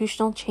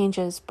institutional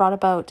changes brought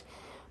about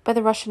by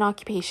the Russian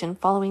occupation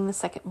following the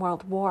Second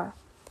World War.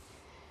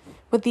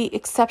 With the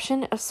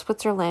exception of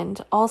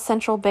Switzerland, all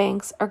central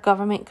banks are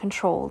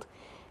government-controlled,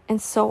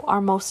 and so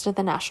are most of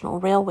the national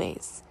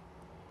railways.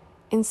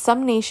 In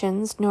some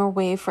nations,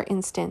 Norway for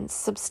instance,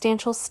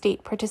 substantial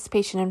state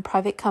participation in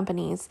private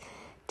companies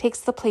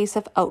takes the place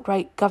of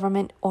outright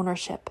government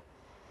ownership.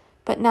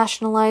 But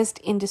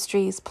nationalized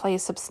industries play a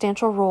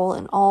substantial role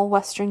in all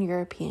Western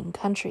European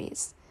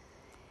countries.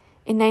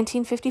 In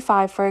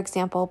 1955, for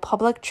example,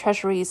 public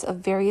treasuries of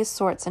various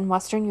sorts in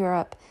Western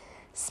Europe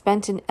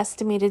spent an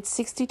estimated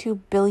 $62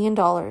 billion,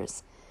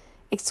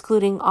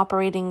 excluding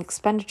operating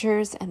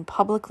expenditures and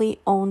publicly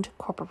owned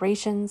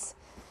corporations.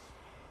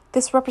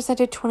 This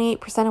represented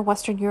 28% of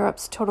Western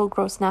Europe's total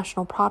gross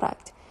national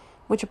product,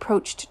 which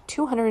approached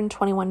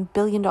 $221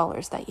 billion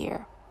that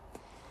year.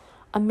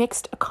 A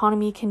mixed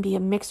economy can be a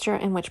mixture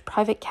in which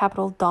private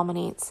capital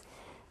dominates,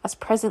 as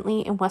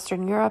presently in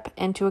Western Europe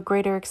and to a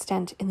greater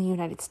extent in the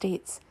United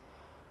States,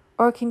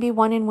 or it can be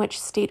one in which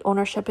state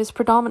ownership is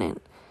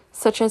predominant,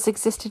 such as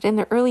existed in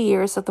the early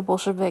years of the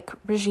Bolshevik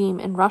regime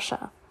in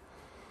Russia.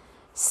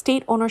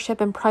 State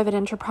ownership and private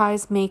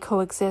enterprise may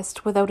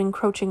coexist without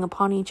encroaching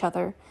upon each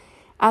other,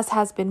 as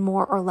has been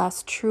more or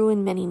less true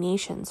in many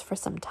nations for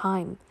some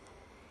time.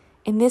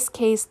 In this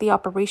case, the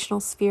operational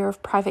sphere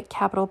of private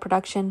capital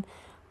production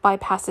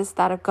bypasses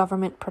that of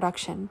government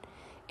production.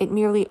 It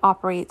merely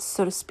operates,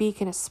 so to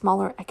speak, in a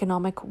smaller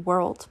economic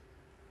world.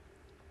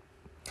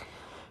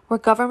 Where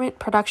government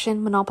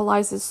production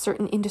monopolizes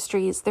certain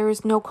industries, there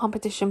is no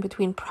competition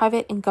between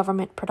private and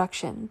government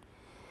production.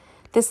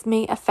 This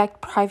may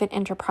affect private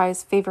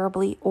enterprise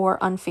favorably or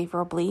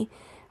unfavorably,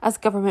 as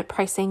government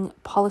pricing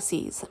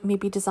policies may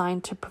be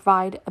designed to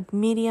provide a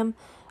medium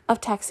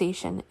of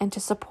taxation and to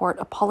support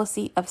a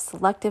policy of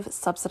selective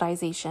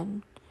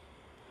subsidization.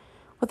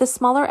 With a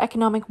smaller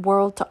economic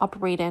world to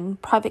operate in,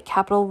 private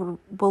capital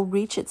will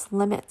reach its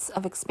limits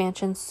of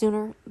expansion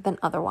sooner than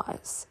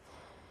otherwise.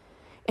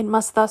 It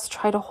must thus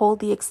try to hold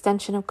the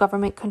extension of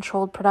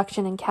government-controlled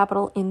production and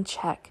capital in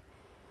check.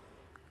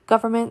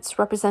 Governments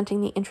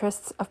representing the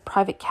interests of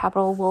private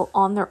capital will,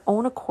 on their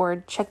own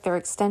accord, check their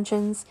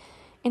extensions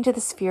into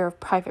the sphere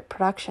of private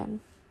production.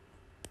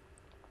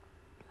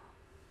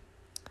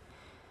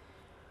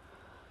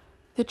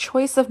 The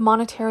choice of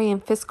monetary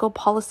and fiscal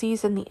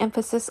policies and the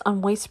emphasis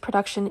on waste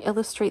production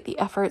illustrate the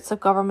efforts of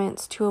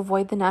governments to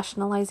avoid the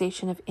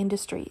nationalization of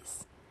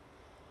industries.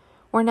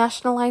 Where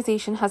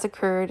nationalization has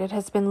occurred, it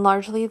has been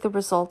largely the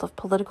result of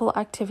political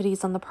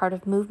activities on the part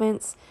of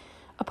movements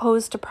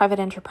opposed to private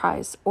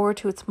enterprise or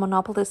to its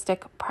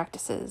monopolistic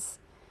practices.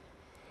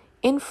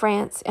 In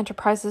France,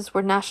 enterprises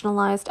were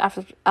nationalized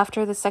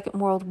after the Second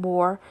World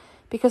War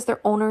because their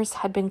owners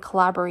had been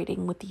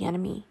collaborating with the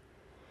enemy.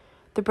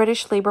 The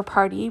British Labour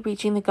Party,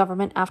 reaching the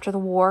government after the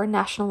war,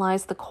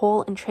 nationalized the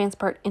coal and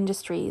transport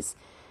industries,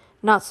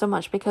 not so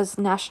much because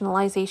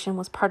nationalization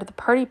was part of the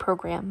party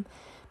program,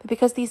 but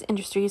because these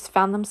industries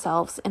found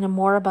themselves in a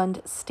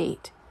moribund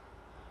state.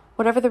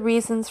 Whatever the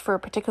reasons for a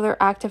particular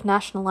act of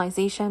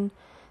nationalization,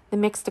 the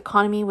mixed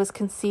economy was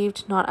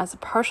conceived not as a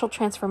partial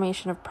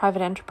transformation of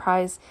private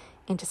enterprise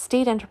into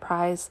state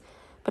enterprise,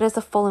 but as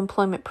a full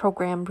employment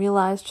program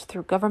realized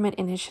through government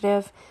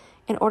initiative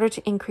in order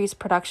to increase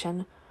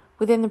production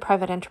within the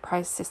private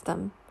enterprise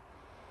system.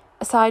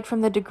 Aside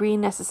from the degree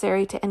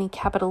necessary to any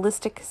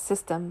capitalistic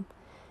system,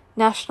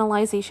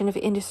 nationalization of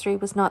industry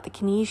was not the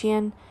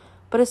Keynesian,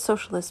 but a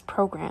socialist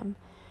program,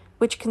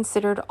 which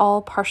considered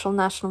all partial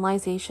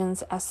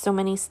nationalizations as so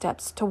many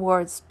steps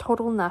towards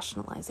total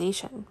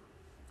nationalization.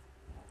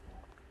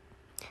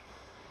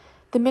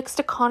 The mixed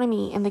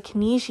economy in the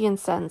Keynesian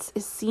sense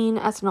is seen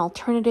as an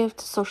alternative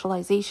to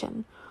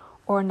socialization,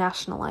 or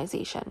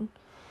nationalization,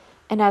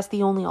 and as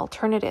the only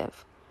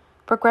alternative.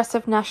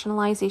 Progressive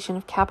nationalization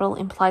of capital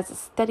implies a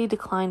steady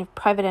decline of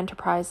private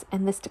enterprise,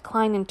 and this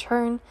decline in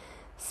turn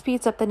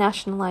speeds up the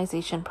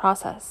nationalization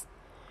process.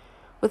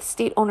 With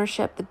state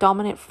ownership, the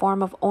dominant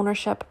form of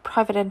ownership,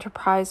 private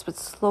enterprise would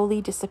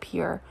slowly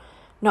disappear,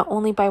 not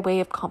only by way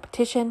of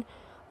competition,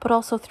 but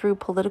also through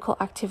political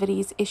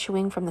activities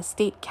issuing from the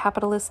state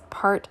capitalist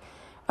part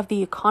of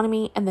the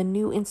economy and the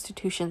new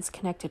institutions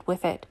connected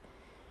with it.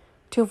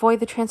 To avoid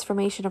the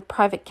transformation of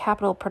private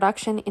capital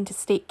production into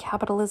state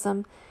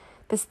capitalism,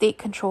 the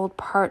state-controlled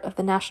part of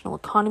the national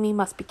economy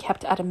must be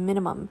kept at a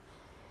minimum.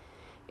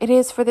 It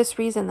is for this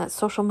reason that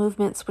social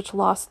movements which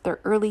lost their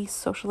early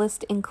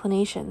socialist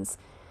inclinations,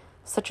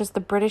 such as the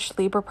British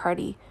Labour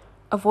Party,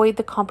 avoid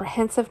the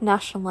comprehensive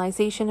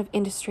nationalization of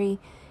industry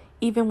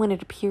even when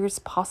it appears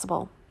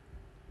possible.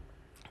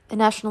 The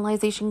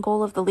nationalization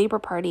goal of the Labour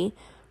Party,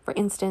 for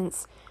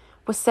instance,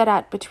 was set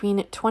at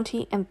between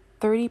 20 and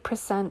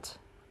 30%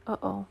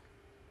 of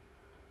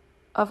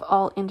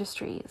all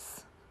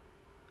industries.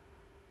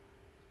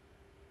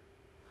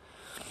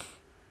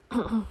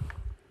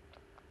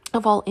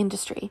 Of all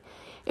industry.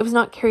 It was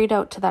not carried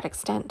out to that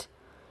extent.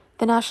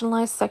 The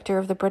nationalized sector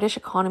of the British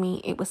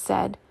economy, it was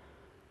said,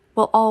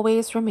 will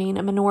always remain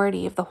a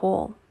minority of the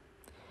whole.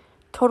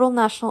 Total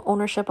national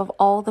ownership of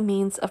all the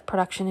means of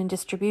production and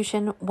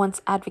distribution,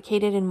 once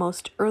advocated in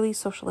most early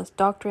socialist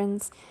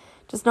doctrines,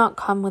 does not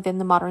come within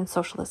the modern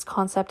socialist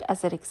concept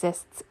as it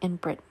exists in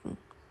Britain.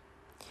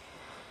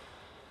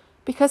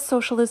 Because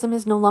socialism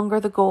is no longer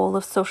the goal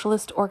of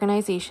socialist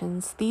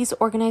organizations, these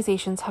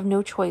organizations have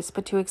no choice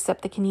but to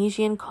accept the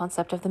Keynesian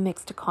concept of the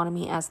mixed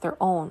economy as their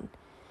own.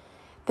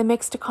 The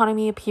mixed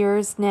economy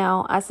appears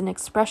now as an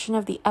expression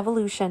of the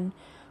evolution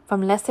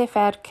from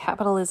laissez-faire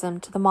capitalism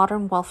to the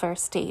modern welfare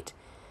state,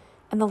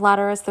 and the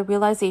latter as the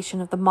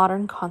realization of the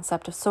modern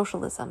concept of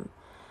socialism,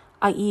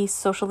 i.e.,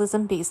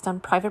 socialism based on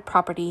private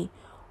property,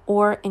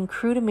 or, in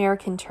crude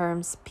American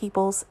terms,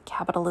 people's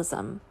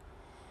capitalism.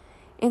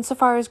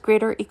 Insofar as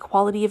greater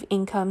equality of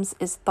incomes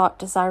is thought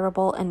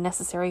desirable and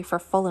necessary for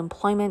full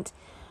employment,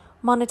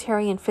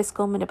 monetary and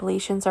fiscal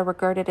manipulations are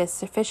regarded as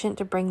sufficient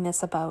to bring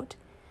this about.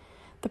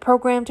 The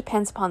program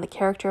depends upon the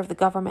character of the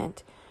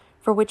government,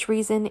 for which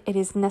reason it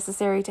is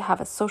necessary to have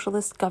a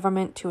socialist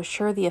government to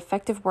assure the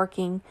effective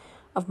working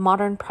of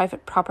modern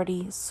private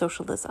property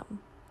socialism.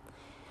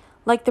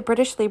 Like the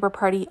British Labour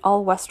Party,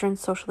 all Western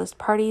socialist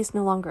parties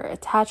no longer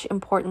attach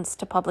importance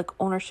to public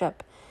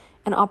ownership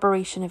and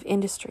operation of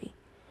industry.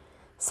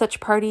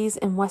 Such parties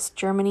in West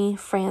Germany,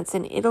 France,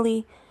 and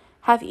Italy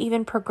have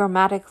even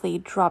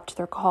programmatically dropped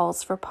their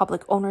calls for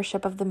public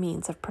ownership of the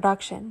means of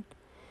production.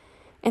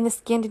 In the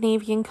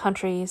Scandinavian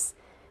countries,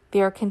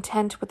 they are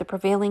content with the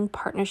prevailing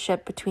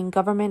partnership between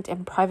government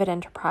and private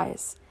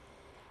enterprise.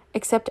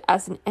 Except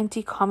as an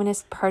empty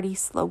Communist Party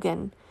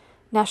slogan,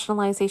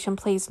 nationalization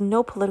plays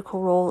no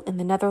political role in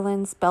the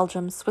Netherlands,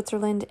 Belgium,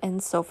 Switzerland,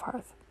 and so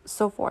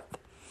forth.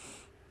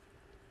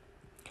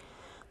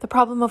 The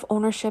problem of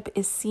ownership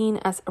is seen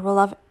as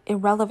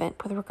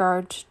irrelevant with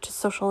regard to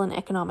social and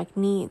economic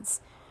needs,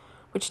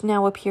 which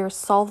now appear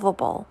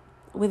solvable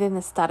within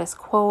the status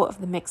quo of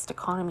the mixed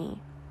economy.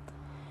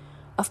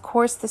 Of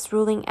course, this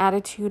ruling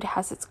attitude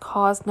has its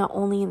cause not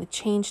only in the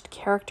changed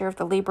character of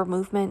the labor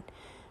movement,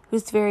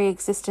 whose very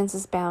existence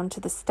is bound to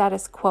the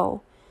status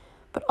quo,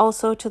 but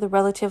also to the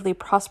relatively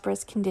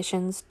prosperous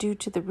conditions due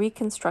to the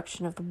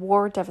reconstruction of the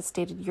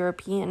war-devastated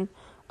European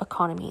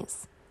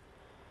economies.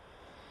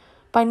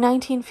 By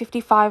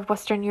 1955,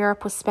 Western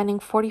Europe was spending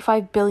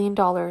 $45 billion,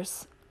 or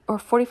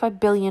 $45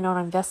 billion on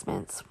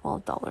investments. Well,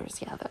 dollars,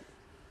 yeah, that.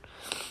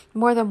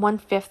 More than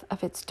 1/5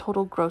 of its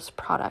total gross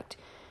product,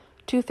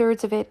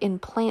 2/3 of it in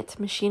plant,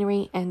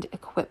 machinery, and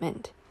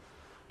equipment.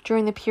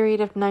 During the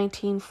period of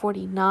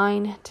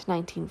 1949 to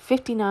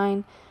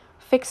 1959,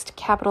 fixed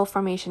capital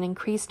formation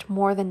increased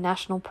more than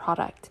national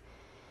product.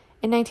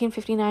 In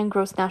 1959,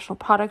 gross national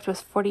product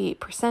was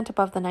 48%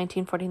 above the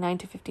 1949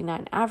 to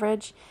 59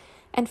 average,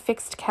 and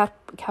fixed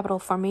capital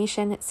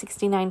formation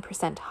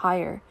 69%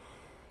 higher.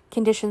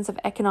 Conditions of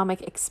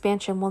economic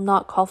expansion will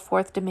not call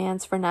forth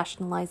demands for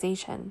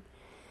nationalization.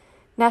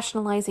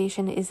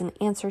 Nationalization is an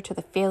answer to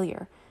the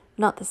failure,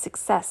 not the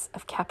success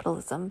of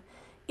capitalism,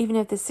 even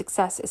if this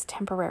success is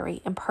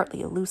temporary and partly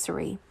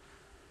illusory.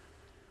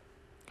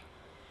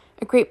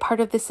 A great part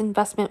of this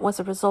investment was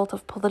a result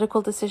of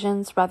political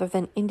decisions rather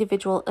than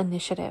individual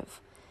initiative.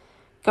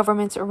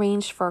 Governments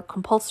arranged for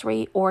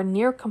compulsory or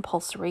near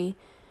compulsory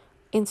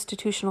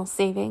institutional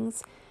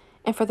savings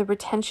and for the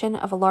retention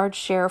of a large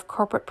share of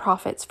corporate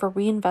profits for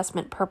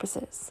reinvestment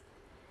purposes.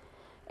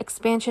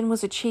 Expansion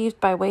was achieved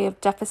by way of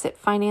deficit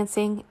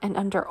financing and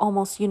under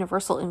almost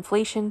universal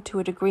inflation to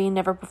a degree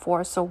never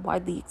before so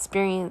widely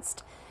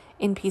experienced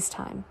in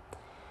peacetime.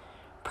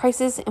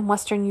 Prices in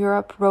Western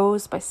Europe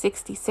rose by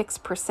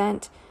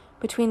 66%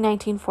 between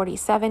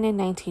 1947 and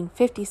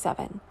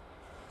 1957.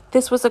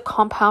 This was a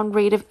compound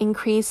rate of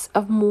increase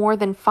of more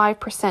than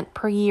 5%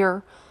 per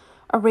year,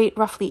 a rate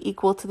roughly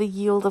equal to the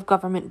yield of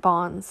government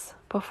bonds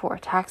before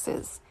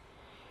taxes.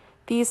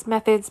 These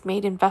methods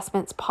made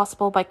investments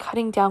possible by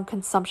cutting down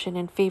consumption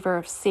in favor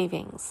of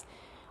savings,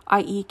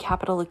 i.e.,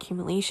 capital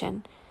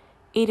accumulation.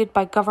 Aided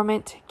by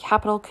government,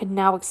 capital could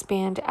now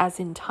expand as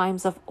in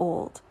times of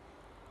old.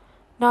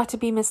 Not to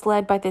be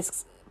misled by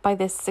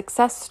this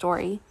success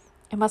story,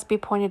 it must be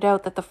pointed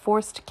out that the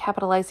forced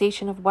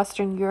capitalization of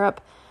Western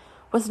Europe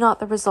was not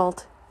the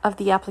result of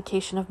the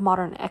application of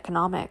modern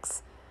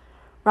economics.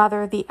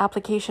 Rather, the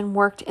application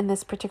worked in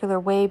this particular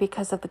way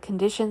because of the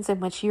conditions in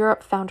which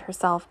Europe found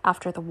herself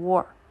after the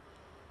war.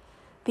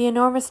 The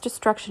enormous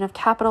destruction of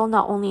capital,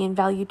 not only in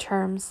value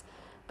terms,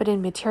 but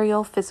in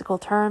material, physical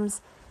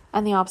terms,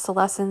 and the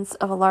obsolescence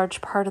of a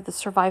large part of the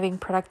surviving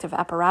productive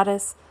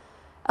apparatus,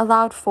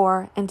 allowed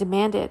for and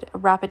demanded a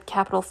rapid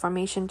capital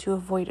formation to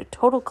avoid a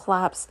total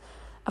collapse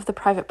of the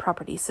private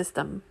property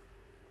system.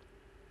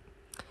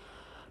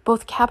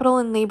 Both capital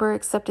and labor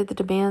accepted the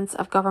demands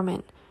of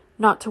government,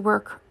 not to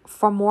work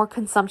for more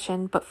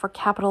consumption, but for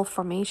capital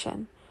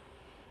formation.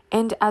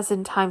 And as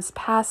in times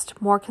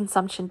past, more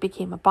consumption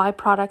became a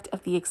byproduct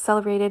of the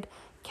accelerated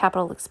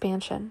capital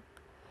expansion.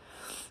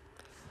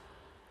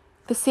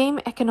 The same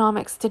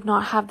economics did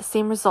not have the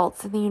same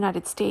results in the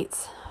United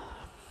States.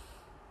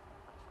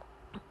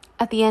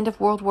 At the end of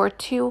World War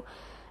II,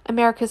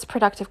 America's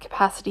productive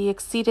capacity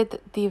exceeded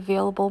the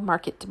available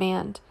market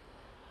demand.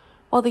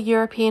 While the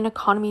European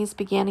economies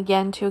began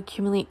again to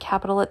accumulate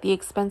capital at the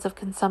expense of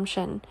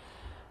consumption,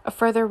 a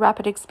further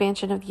rapid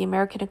expansion of the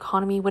American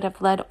economy would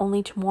have led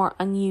only to more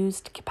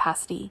unused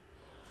capacity.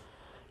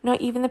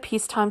 Not even the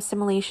peacetime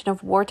simulation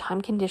of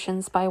wartime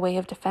conditions by way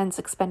of defense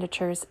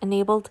expenditures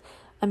enabled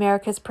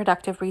America's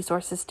productive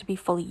resources to be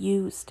fully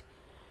used.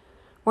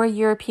 Where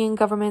European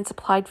governments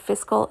applied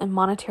fiscal and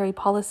monetary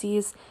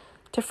policies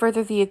to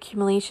further the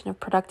accumulation of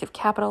productive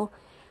capital,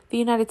 the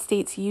United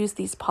States used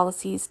these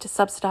policies to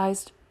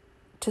subsidize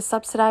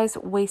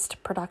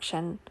waste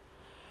production.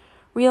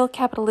 Real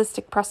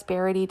capitalistic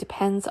prosperity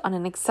depends on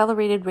an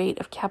accelerated rate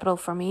of capital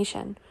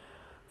formation,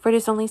 for it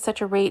is only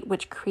such a rate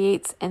which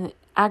creates an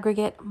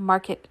aggregate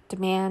market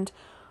demand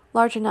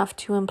large enough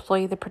to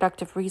employ the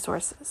productive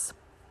resources.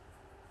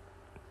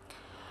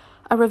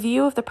 A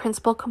review of the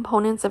principal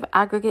components of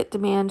aggregate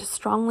demand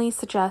strongly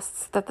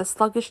suggests that the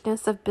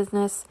sluggishness of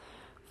business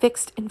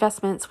fixed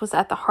investments was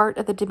at the heart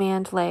of the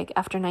demand lag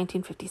after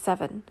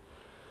 1957.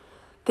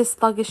 This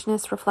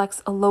sluggishness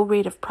reflects a low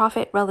rate of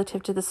profit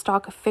relative to the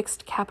stock of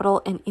fixed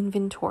capital and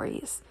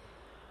inventories.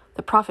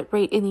 The profit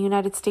rate in the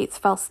United States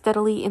fell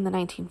steadily in the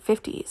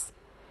 1950s.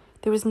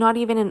 There was not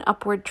even an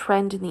upward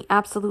trend in the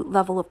absolute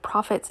level of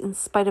profits in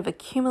spite of a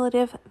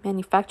cumulative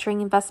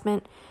manufacturing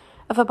investment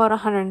of about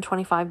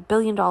 $125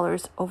 billion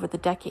over the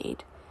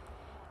decade.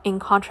 In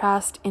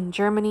contrast, in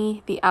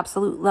Germany, the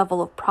absolute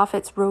level of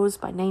profits rose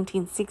by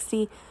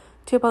 1960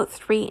 to about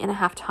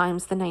 3.5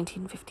 times the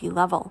 1950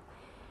 level,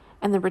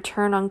 and the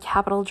return on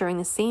capital during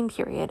the same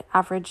period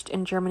averaged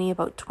in Germany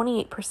about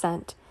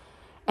 28%,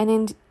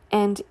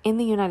 and in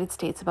the United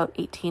States about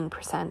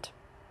 18%.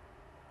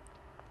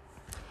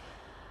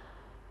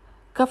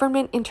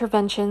 Government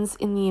interventions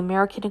in the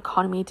American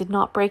economy did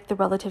not break the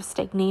relative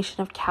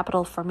stagnation of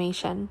capital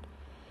formation.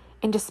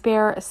 In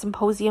despair, a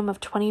symposium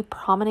of 20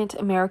 prominent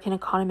American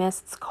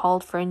economists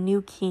called for a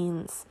new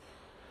Keynes.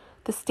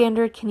 The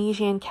standard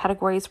Keynesian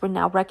categories were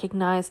now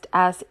recognized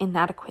as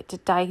inadequate to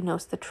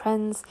diagnose the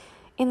trends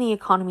in the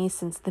economy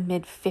since the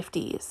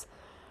mid-50s.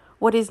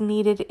 What is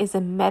needed is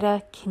a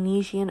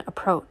meta-Keynesian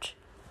approach.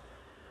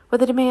 With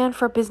the demand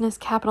for business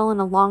capital in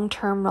a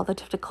long-term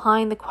relative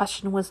decline, the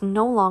question was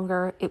no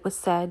longer, it was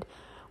said,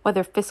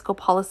 whether fiscal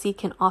policy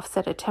can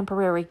offset a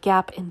temporary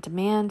gap in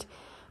demand,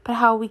 but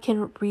how we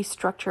can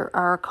restructure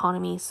our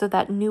economy so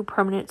that new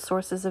permanent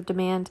sources of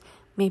demand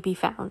may be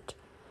found.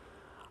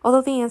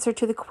 Although the answer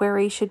to the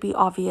query should be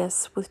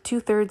obvious, with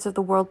 2/3 of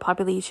the world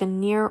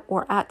population near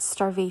or at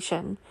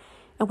starvation,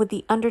 and with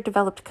the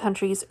underdeveloped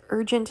countries'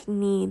 urgent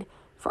need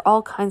for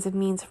all kinds of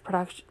means of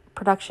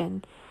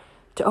production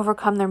to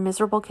overcome their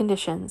miserable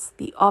conditions,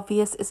 the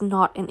obvious is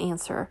not an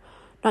answer,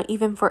 not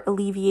even for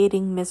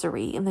alleviating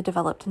misery in the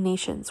developed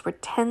nations, where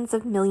tens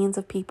of millions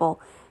of people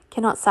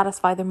cannot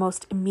satisfy their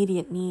most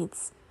immediate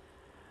needs.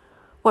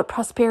 What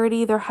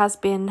prosperity there has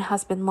been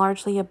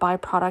largely a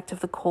byproduct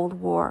of the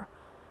Cold War,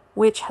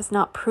 which has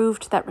not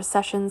proved that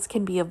recessions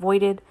can be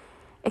avoided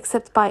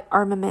except by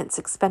armaments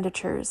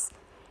expenditures,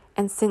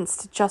 and since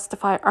to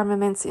justify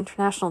armaments,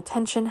 international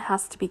tension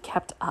has to be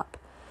kept up.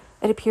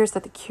 It appears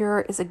that the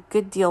cure is a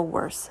good deal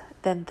worse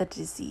than the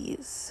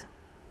disease.